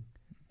nothing,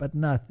 but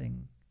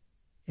nothing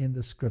in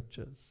the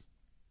scriptures.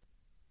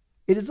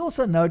 It is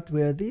also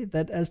noteworthy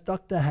that, as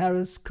Dr.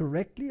 Harris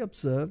correctly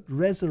observed,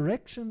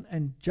 resurrection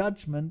and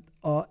judgment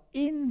are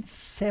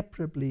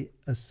inseparably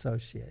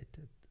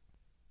associated.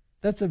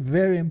 That's a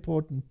very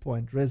important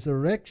point.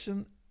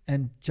 Resurrection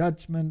and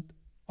judgment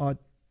are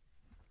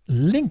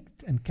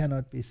linked and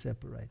cannot be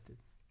separated.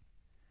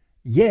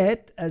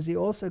 Yet, as he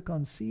also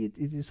conceded,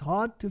 it is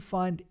hard to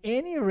find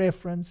any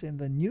reference in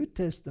the New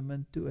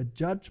Testament to a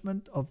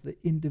judgment of the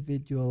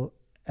individual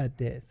at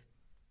death.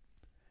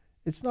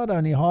 It's not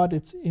only hard,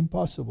 it's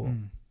impossible.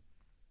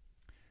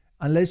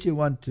 Unless you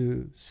want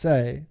to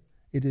say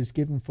it is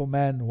given for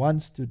man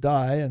once to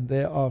die and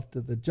thereafter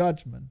the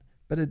judgment.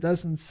 But it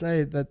doesn't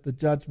say that the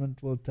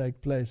judgment will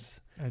take place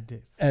at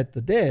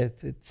the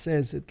death. It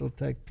says it will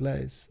take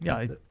place.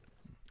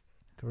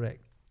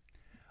 Correct.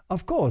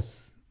 Of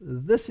course,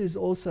 this is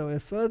also a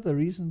further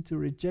reason to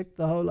reject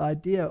the whole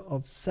idea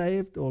of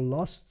saved or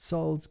lost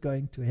souls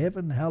going to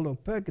heaven, hell, or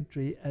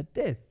purgatory at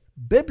death.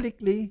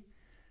 Biblically,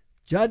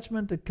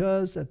 judgment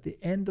occurs at the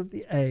end of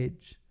the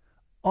age,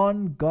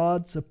 on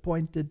God's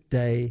appointed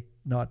day,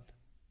 not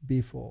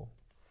before.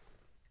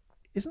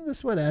 Isn't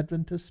this what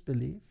Adventists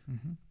believe?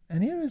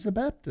 And here is a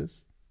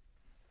Baptist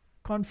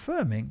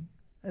confirming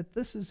that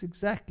this is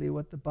exactly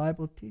what the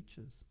Bible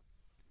teaches.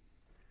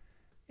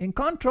 In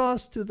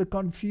contrast to the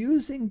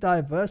confusing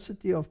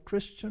diversity of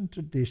Christian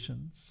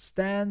traditions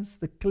stands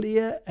the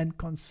clear and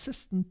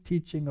consistent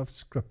teaching of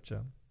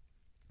Scripture.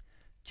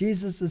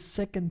 Jesus'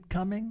 second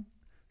coming,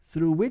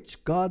 through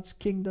which God's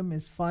kingdom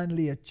is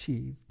finally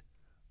achieved,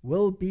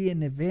 will be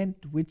an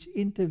event which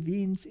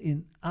intervenes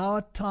in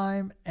our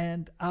time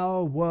and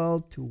our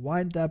world to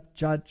wind up,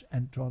 judge,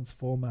 and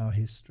transform our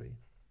history.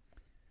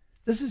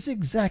 This is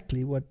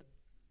exactly what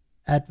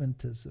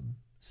Adventism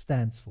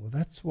stands for.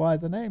 That's why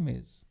the name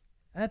is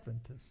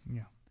Adventist.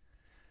 Yeah.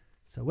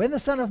 So when the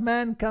Son of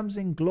Man comes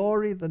in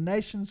glory, the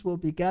nations will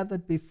be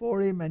gathered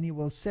before him, and he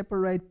will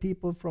separate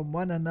people from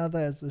one another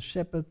as the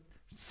shepherd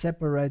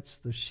separates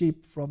the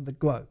sheep from the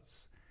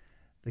goats.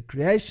 The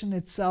creation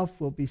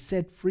itself will be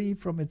set free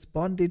from its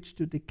bondage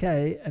to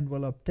decay and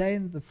will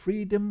obtain the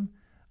freedom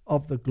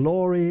of the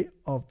glory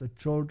of the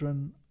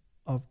children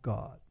of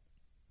God.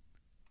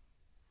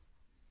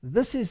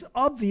 This is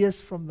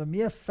obvious from the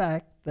mere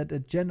fact that a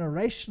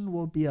generation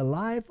will be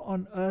alive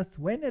on earth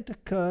when it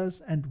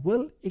occurs and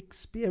will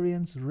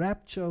experience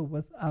rapture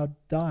without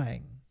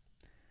dying.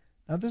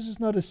 Now, this is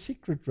not a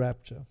secret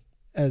rapture,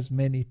 as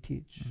many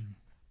teach.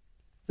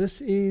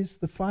 This is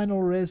the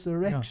final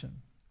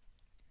resurrection.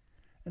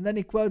 And then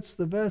he quotes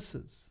the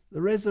verses.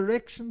 The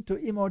resurrection to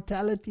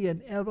immortality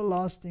and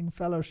everlasting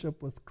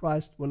fellowship with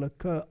Christ will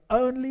occur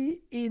only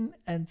in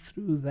and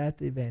through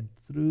that event,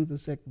 through the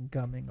second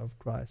coming of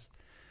Christ.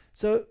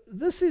 So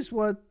this is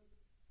what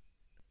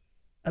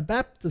a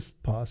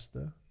Baptist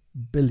pastor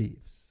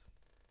believes.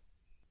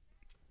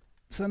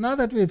 So now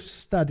that we've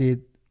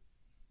studied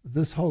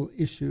this whole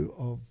issue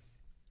of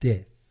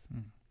death,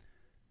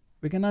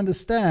 we can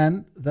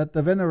understand that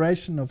the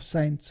veneration of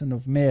saints and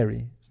of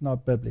Mary is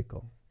not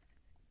biblical.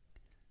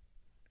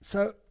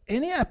 So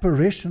any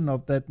apparition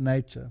of that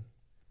nature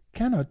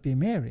cannot be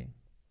Mary,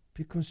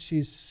 because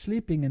she's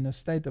sleeping in a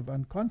state of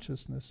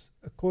unconsciousness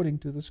according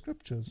to the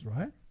scriptures,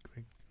 right?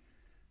 Correct.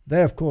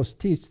 They, of course,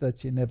 teach that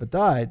she never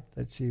died,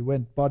 that she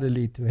went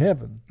bodily to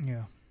heaven.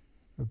 Yeah.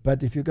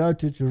 But if you go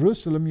to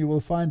Jerusalem, you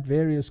will find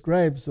various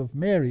graves of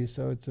Mary,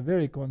 so it's a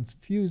very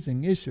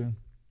confusing issue.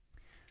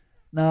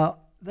 Now,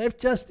 they've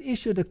just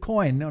issued a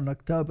coin on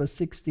October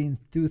 16,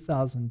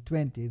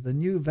 2020. The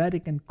new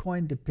Vatican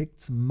coin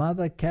depicts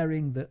Mother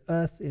carrying the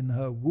earth in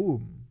her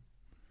womb.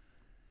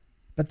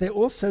 But they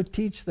also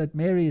teach that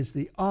Mary is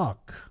the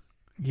ark.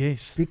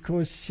 Yes.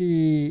 Because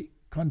she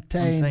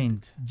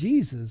contained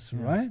Jesus,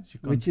 right?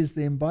 Which is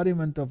the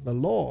embodiment of the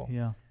law.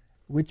 Yeah.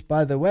 Which,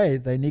 by the way,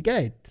 they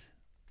negate.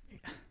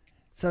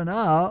 So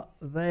now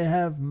they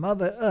have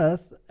Mother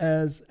Earth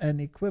as an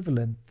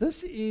equivalent.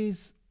 This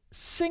is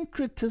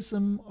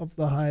syncretism of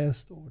the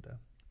highest order.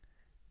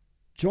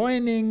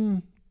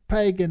 Joining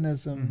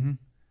paganism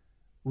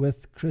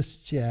with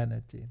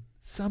Christianity.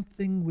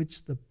 Something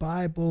which the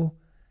Bible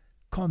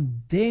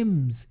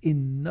condemns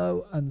in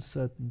no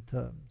uncertain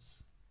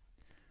terms.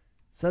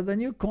 So the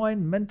new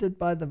coin minted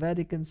by the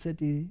Vatican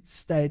City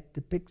State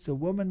depicts a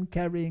woman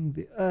carrying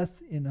the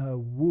earth in her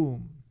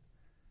womb.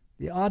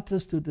 The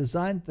artist who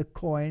designed the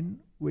coin,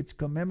 which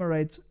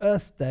commemorates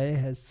Earth Day,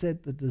 has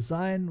said the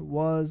design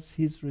was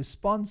his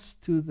response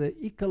to the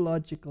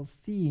ecological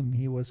theme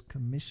he was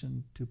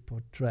commissioned to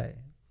portray.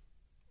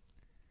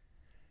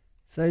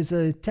 So he's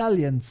an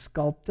Italian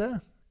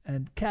sculptor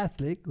and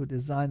Catholic who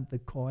designed the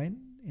coin,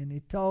 and he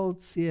told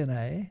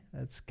CNA,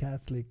 that's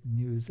Catholic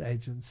News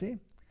Agency,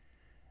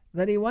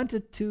 that he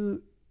wanted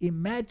to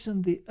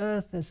imagine the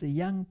earth as a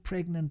young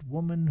pregnant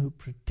woman who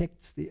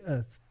protects the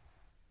earth.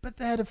 But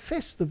they had a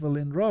festival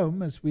in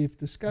Rome, as we've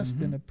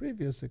discussed in a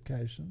previous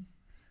occasion,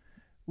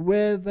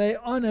 where they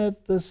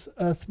honored this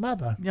Earth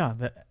Mother. Yeah,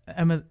 the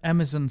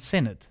Amazon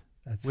Senate,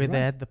 That's where right.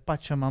 they had the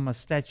Pachamama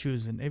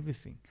statues and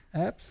everything.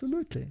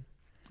 Absolutely.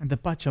 And the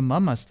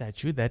Pachamama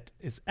statue, that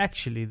is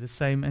actually the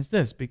same as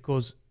this,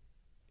 because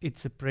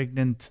it's a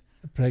pregnant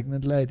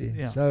lady.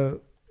 Yeah.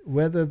 So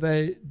whether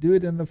they do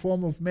it in the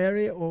form of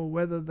Mary or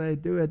whether they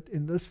do it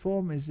in this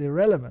form is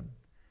irrelevant.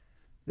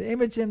 The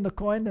image in the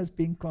coin has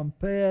been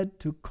compared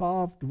to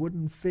carved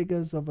wooden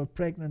figures of a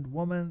pregnant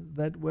woman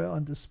that were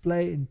on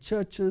display in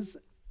churches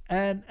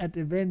and at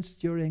events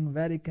during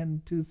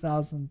Vatican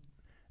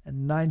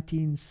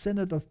 2019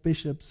 Synod of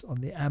Bishops on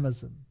the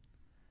Amazon.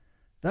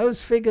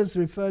 Those figures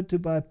referred to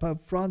by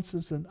Pope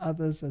Francis and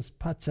others as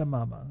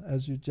Pachamama,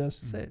 as you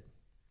just said,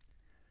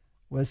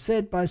 were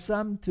said by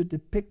some to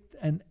depict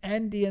an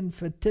Andean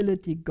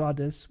fertility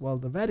goddess, while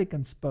the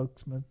Vatican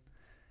spokesman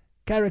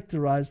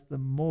characterized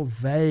them more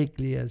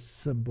vaguely as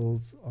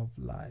symbols of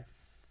life.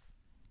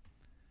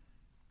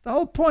 The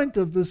whole point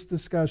of this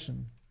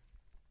discussion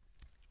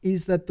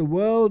is that the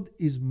world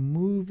is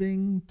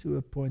moving to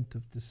a point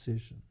of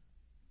decision.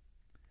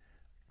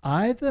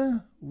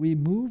 Either we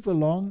move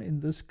along in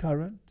this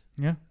current,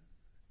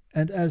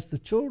 and as the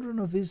children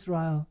of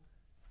Israel,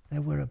 they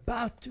were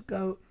about to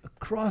go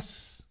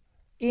across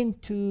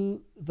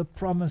into the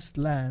promised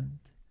land,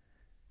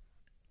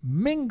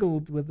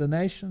 mingled with the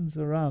nations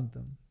around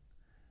them,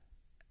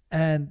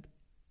 and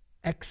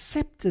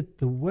accepted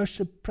the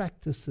worship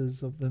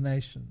practices of the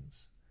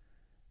nations,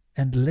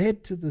 and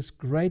led to this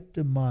great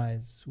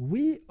demise.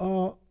 We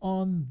are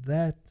on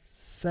that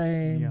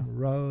same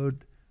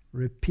road,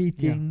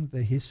 repeating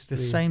the history.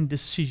 The same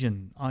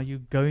decision. Are you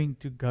going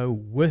to go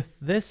with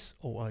this,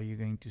 or are you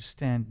going to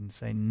stand and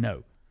say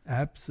no?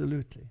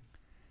 Absolutely.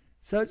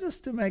 So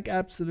just to make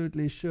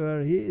absolutely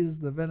sure, here is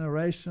the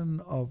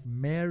veneration of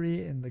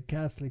Mary in the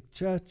Catholic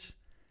Church.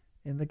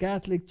 In the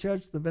Catholic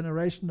Church, the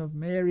veneration of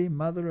Mary,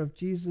 Mother of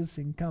Jesus,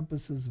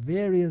 encompasses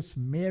various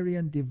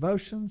Marian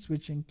devotions,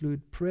 which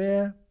include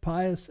prayer,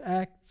 pious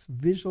acts,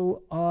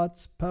 visual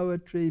arts,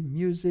 poetry,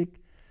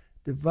 music,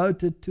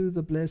 devoted to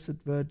the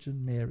Blessed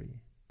Virgin Mary.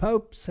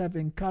 Popes have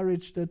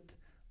encouraged it,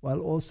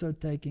 while also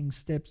taking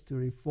steps to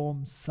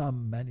reform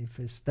some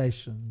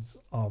manifestations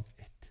of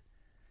it.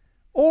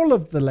 All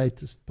of the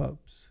latest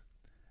popes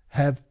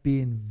have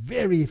been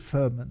very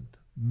fervent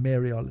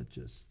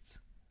Mariologists.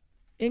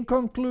 In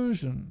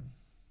conclusion,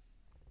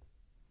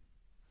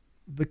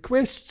 the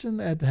question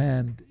at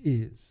hand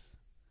is,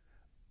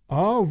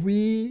 are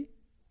we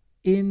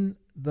in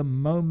the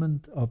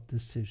moment of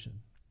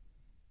decision?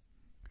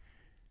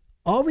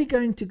 Are we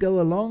going to go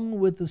along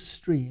with the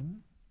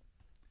stream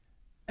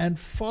and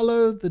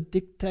follow the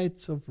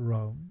dictates of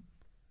Rome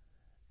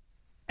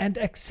and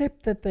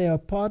accept that they are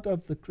part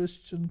of the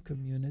Christian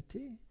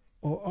community?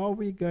 Or are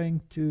we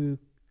going to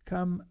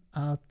come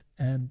out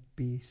and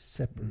be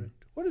separate?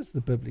 What is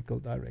the biblical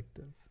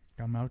directive?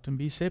 Come out and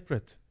be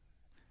separate.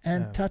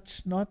 And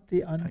touch not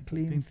the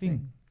unclean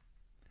thing.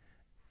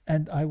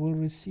 And I will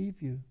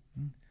receive you.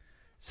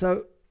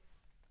 So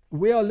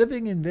we are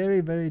living in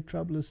very, very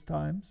troublous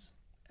times,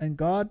 and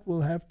God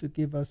will have to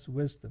give us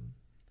wisdom.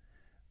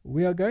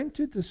 We are going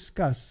to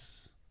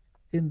discuss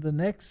in the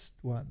next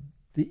one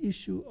the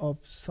issue of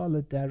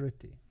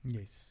solidarity.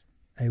 Yes.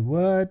 A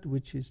word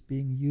which is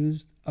being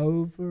used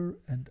over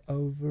and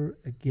over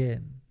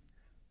again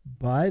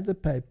by the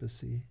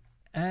papacy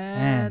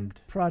and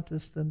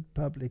Protestant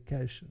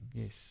publications.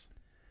 Yes.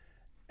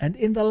 And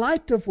in the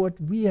light of what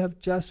we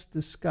have just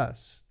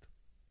discussed,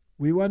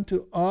 we want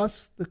to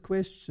ask the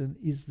question,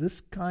 is this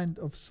kind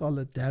of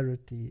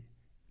solidarity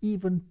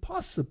even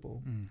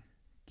possible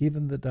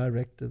given the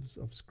directives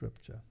of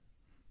Scripture?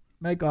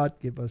 May God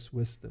give us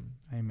wisdom.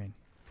 Amen.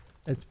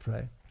 Let's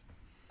pray.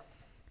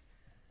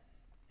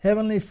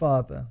 Heavenly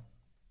Father,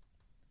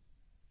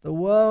 the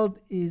world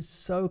is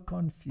so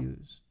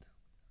confused,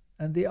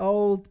 and the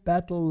old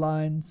battle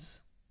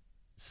lines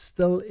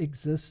still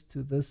exist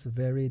to this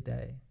very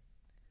day.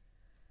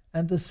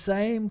 And the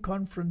same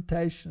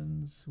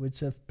confrontations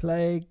which have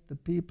plagued the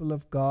people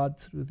of God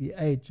through the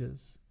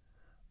ages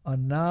are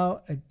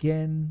now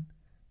again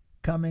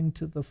coming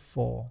to the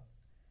fore,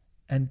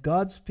 and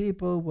God's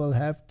people will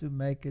have to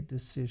make a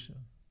decision.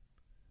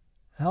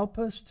 Help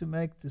us to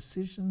make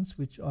decisions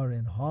which are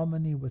in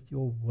harmony with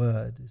your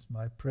word, is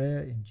my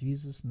prayer in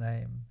Jesus'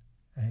 name.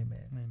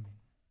 Amen. Amen.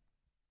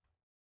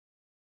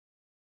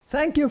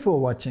 Thank you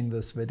for watching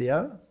this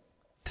video.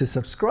 To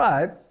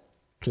subscribe,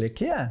 click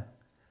here.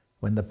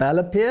 When the bell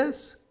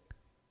appears,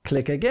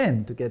 click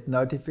again to get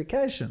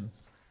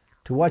notifications.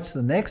 To watch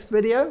the next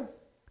video,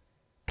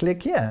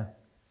 click here.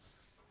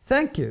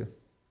 Thank you.